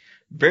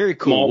 Very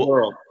cool. Small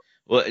world.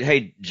 Well,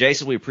 hey,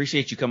 Jason, we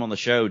appreciate you coming on the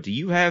show. Do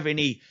you have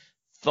any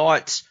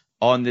thoughts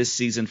on this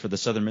season for the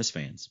Southern Miss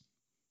fans?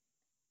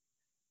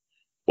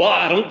 Well,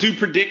 I don't do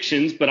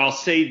predictions, but I'll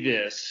say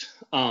this.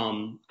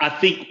 I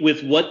think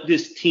with what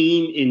this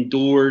team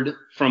endured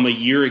from a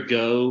year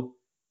ago,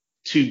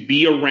 to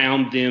be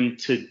around them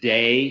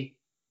today,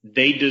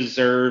 they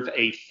deserve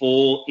a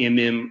full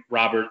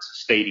Roberts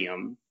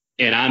Stadium.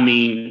 And I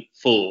mean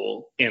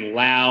full and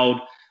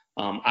loud.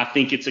 I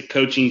think it's a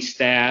coaching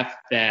staff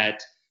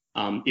that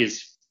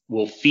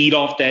will feed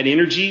off that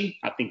energy.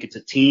 I think it's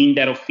a team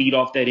that'll feed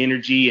off that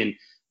energy. And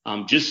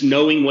just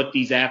knowing what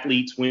these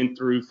athletes went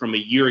through from a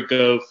year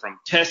ago, from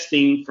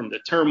testing, from the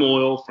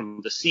turmoil, from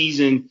the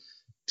season,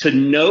 to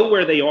know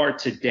where they are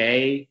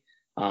today.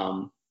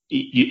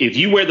 If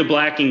you wear the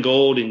black and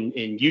gold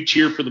and you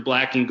cheer for the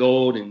black and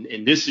gold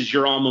and this is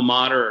your alma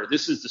mater or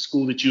this is the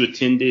school that you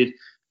attended,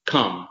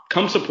 come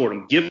support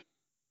them. Give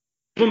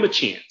them a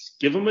chance.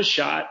 Give them a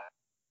shot.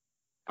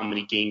 How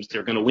many games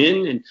they're going to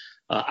win. And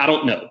I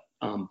don't know.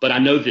 But I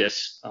know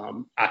this.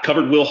 I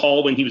covered Will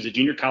Hall when he was a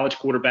junior college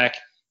quarterback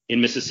in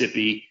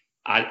Mississippi.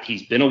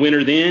 He's been a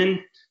winner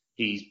then.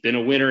 He's been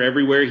a winner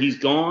everywhere he's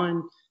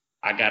gone.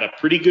 I got a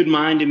pretty good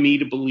mind in me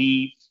to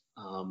believe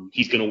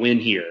he's going to win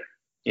here.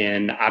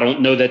 And I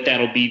don't know that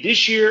that'll be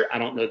this year. I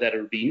don't know that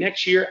it'll be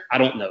next year. I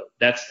don't know.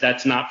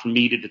 That's not for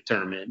me to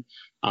determine.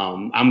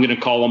 I'm going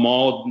to call them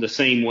all the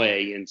same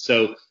way. And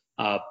so,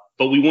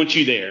 but we want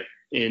you there.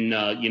 And,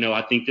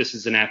 I think this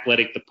is an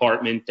athletic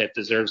department that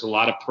deserves a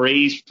lot of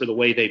praise for the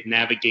way they've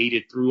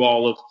navigated through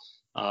all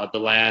of the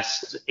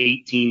last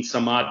 18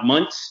 some odd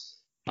months.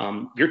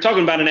 You're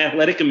talking about an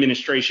athletic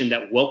administration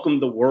that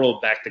welcomed the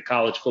world back to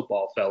college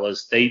football,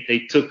 fellas.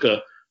 They took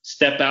a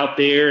step out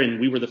there, and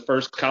we were the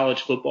first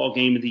college football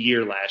game of the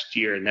year last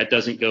year, and that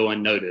doesn't go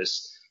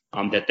unnoticed,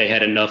 that they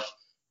had enough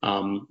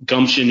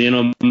gumption in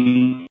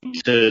them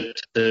to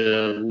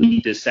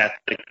lead this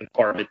athletic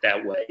department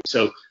that way.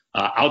 So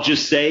I'll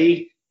just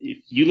say, if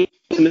you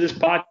listen to this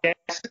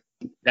podcast,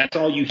 that's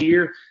all you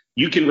hear.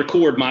 You can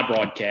record my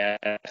broadcast.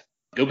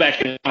 Go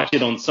back and watch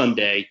it on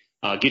Sunday.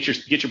 get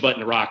your butt in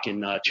the rock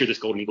and cheer this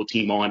Golden Eagle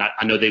team on.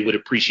 I know they would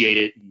appreciate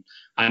it. And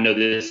I know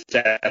this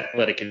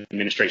athletic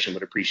administration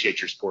would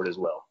appreciate your support as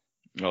well.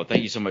 Well,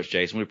 thank you so much,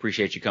 Jason. We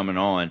appreciate you coming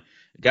on.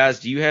 Guys,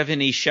 do you have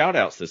any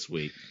shout-outs this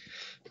week?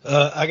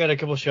 I got a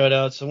couple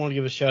shout-outs. I want to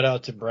give a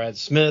shout-out to Brad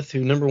Smith,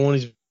 who, number one,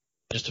 he's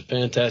just a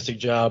fantastic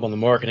job on the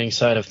marketing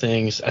side of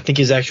things. I think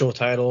his actual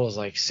title is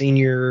like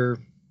Senior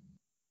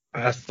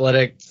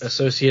Athletic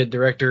Associate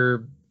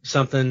Director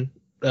something.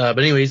 But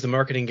anyway, he's the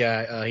marketing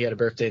guy. He had a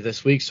birthday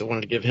this week, so I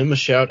wanted to give him a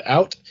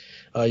shout-out.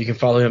 You can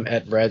follow him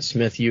at Brad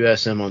Smith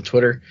USM on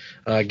Twitter.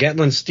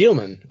 Gatlin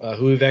Steelman,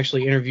 who we've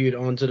actually interviewed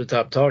on To the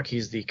Top Talk.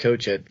 He's the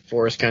coach at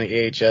Forest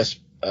County AHS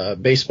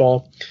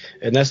baseball,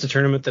 and that's the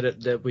tournament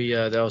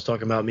that I was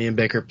talking about. Me and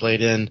Baker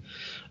played in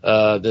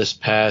this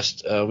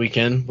past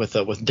weekend with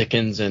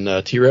Dickens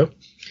and T-Row.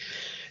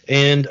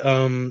 And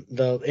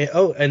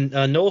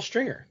Noel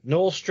Stringer.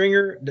 Noel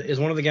Stringer is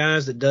one of the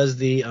guys that does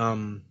the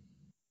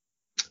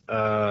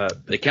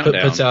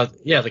countdown. Puts out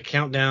the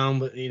countdown,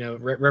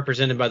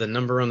 represented by the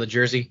number on the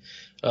jersey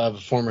of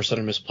a former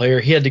Southern Miss player.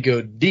 He had to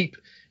go deep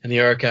in the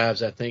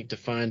archives, I think, to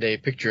find a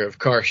picture of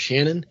Carr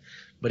Shannon,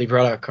 but he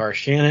brought out Carr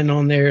Shannon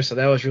on there, so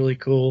that was really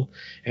cool.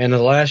 And the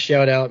last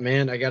shout out,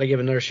 man, I got to give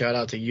another shout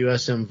out to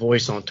USM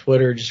Voice on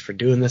Twitter just for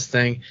doing this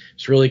thing.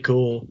 It's really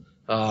cool.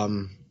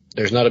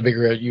 There's not a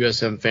bigger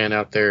USM fan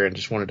out there, and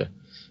just wanted to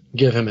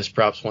give him his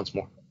props once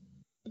more.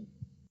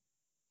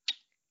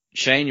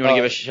 Shane, you want to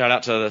give a shout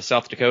out to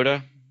South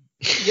Dakota?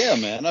 Yeah,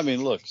 man. I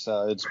mean, look,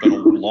 it's been a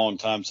long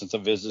time since I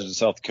visited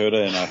South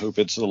Dakota, and I hope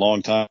it's a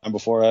long time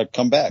before I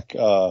come back.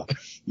 I've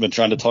been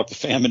trying to talk the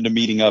fam into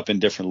meeting up in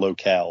different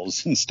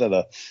locales instead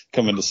of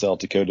coming to South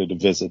Dakota to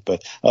visit.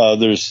 But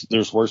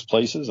there's worse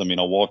places. I mean,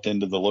 I walked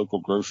into the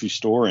local grocery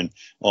store, and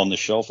on the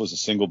shelf was a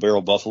single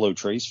barrel Buffalo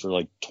Trace for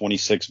like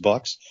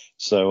 $26.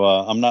 So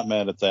I'm not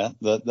mad at that.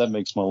 That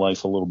makes my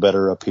life a little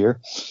better up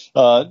here.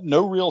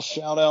 No real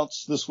shout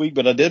outs this week,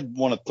 but I did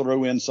want to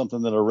throw in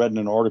something that I read in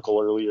an article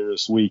earlier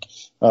this week.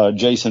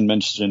 Jason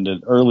mentioned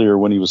it earlier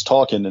when he was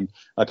talking, and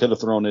I could have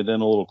thrown it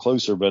in a little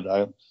closer, but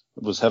I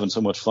was having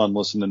so much fun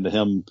listening to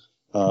him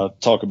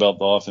talk about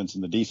the offense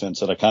and the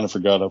defense that I kind of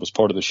forgot I was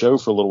part of the show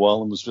for a little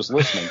while and was just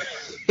listening.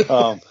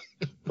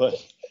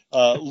 But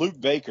Luke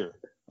Baker.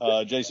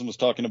 Jason was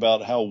talking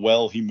about how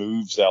well he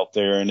moves out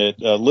there, and it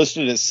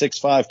listed at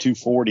 6'5",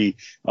 240.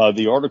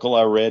 The article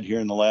I read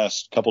here in the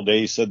last couple of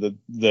days said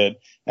that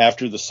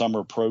after the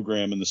summer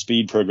program and the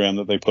speed program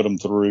that they put him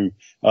through,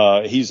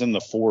 he's in the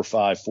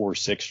 4.5,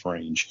 4.6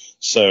 range.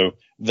 So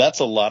that's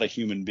a lot of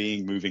human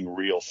being moving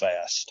real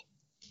fast.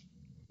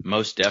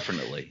 Most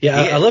definitely.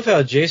 Yeah, I love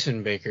how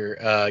Jason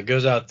Baker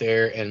goes out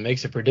there and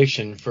makes a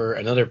prediction for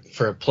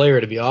a player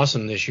to be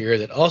awesome this year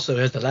that also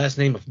has the last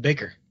name of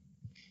Baker.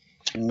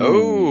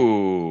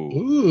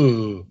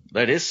 Ooh.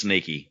 That is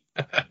sneaky.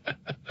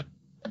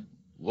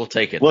 We'll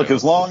take it. Look, though.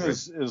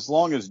 as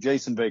long as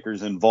Jason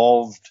Baker's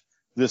involved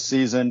this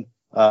season,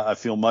 I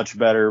feel much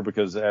better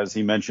because, as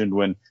he mentioned,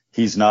 when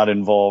he's not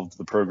involved,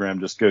 the program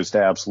just goes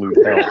to absolute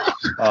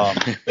hell.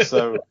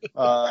 So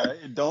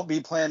don't be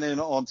planning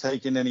on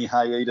taking any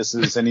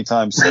hiatuses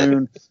anytime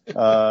soon.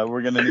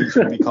 We're going to need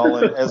you to be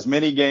calling as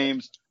many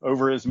games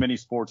over as many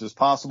sports as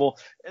possible,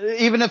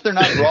 even if they're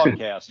not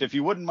broadcast. If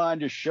you wouldn't mind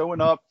just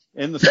showing up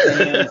in the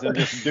stands and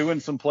just doing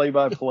some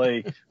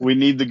play-by-play, we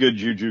need the good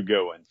juju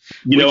going.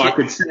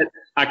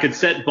 I could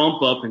set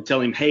Bump up and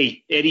tell him,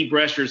 hey, Eddie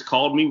Brescher's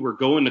called me. We're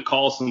going to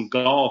call some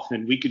golf,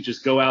 and we could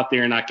just go out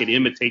there and I could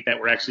imitate that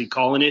we're actually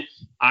calling it.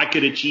 I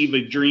could achieve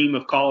a dream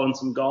of calling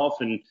some golf,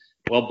 and,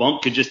 well,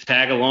 Bump could just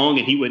tag along,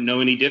 and he wouldn't know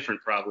any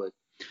different probably.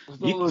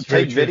 We'll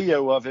take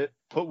video of it.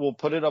 We'll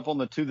put it up on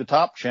the To the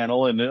Top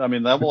channel, and, I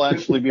mean, that will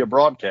actually be a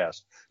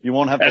broadcast. You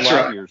won't have to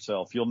lie to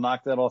yourself. You'll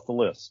knock that off the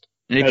list.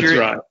 And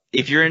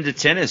if you're into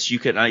tennis, you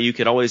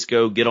could always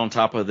go get on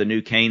top of the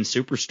new Kane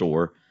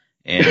Superstore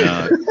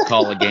and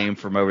call a game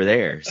from over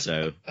there.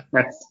 So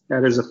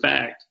that is a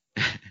fact.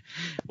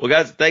 Well,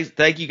 guys,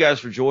 thank you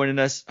guys for joining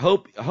us.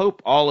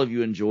 Hope all of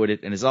you enjoyed it.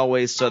 And as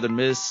always, Southern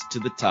Miss to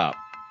the top.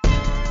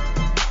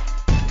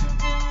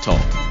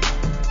 Talk.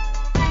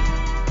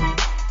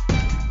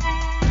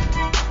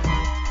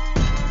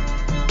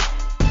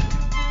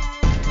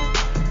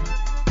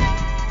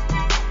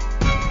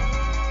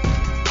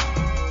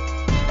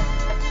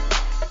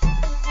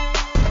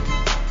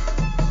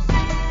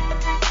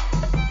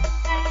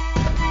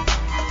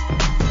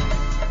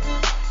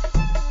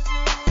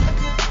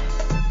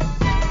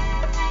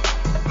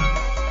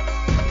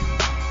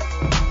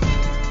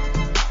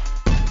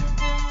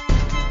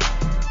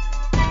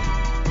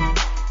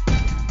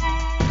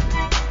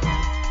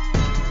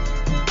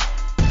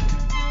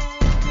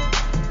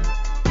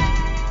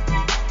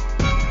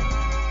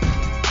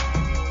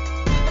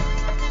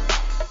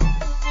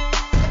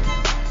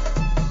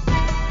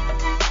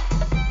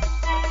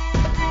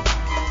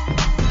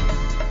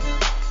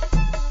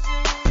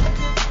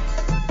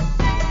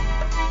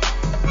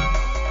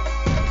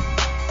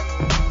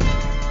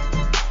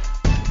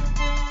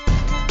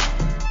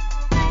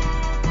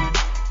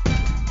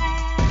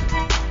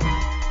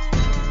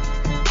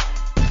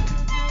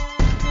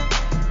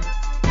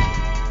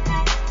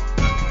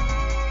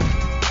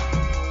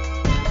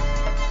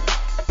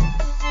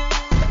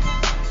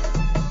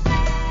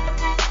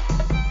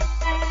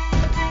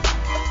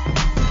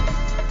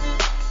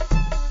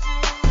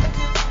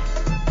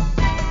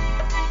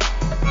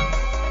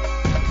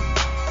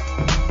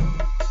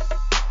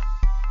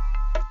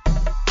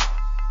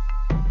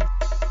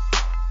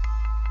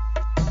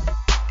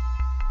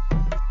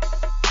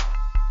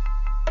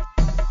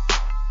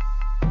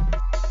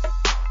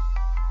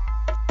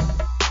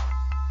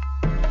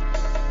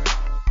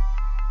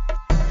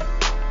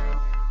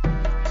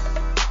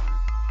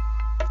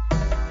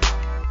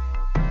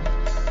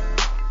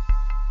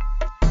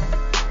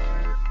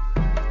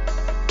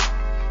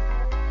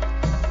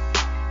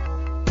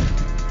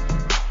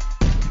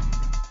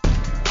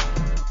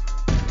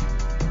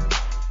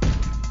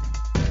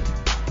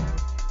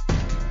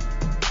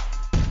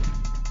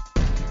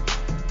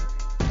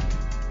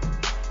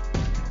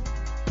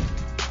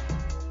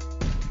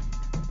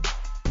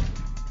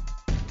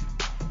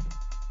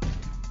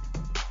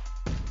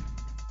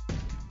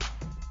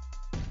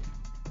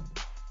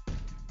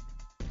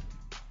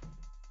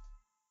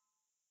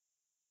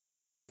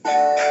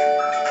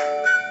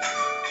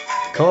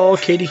 Call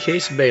Katie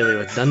Case Bailey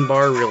with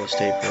Dunbar Real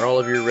Estate for all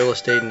of your real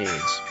estate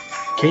needs.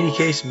 Katie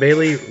Case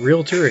Bailey,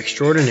 Realtor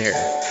Extraordinaire.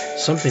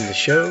 Something to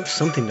show,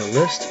 something to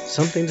list,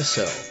 something to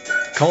sell.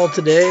 Call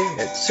today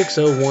at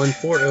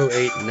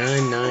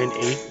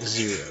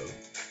 601-408-9980.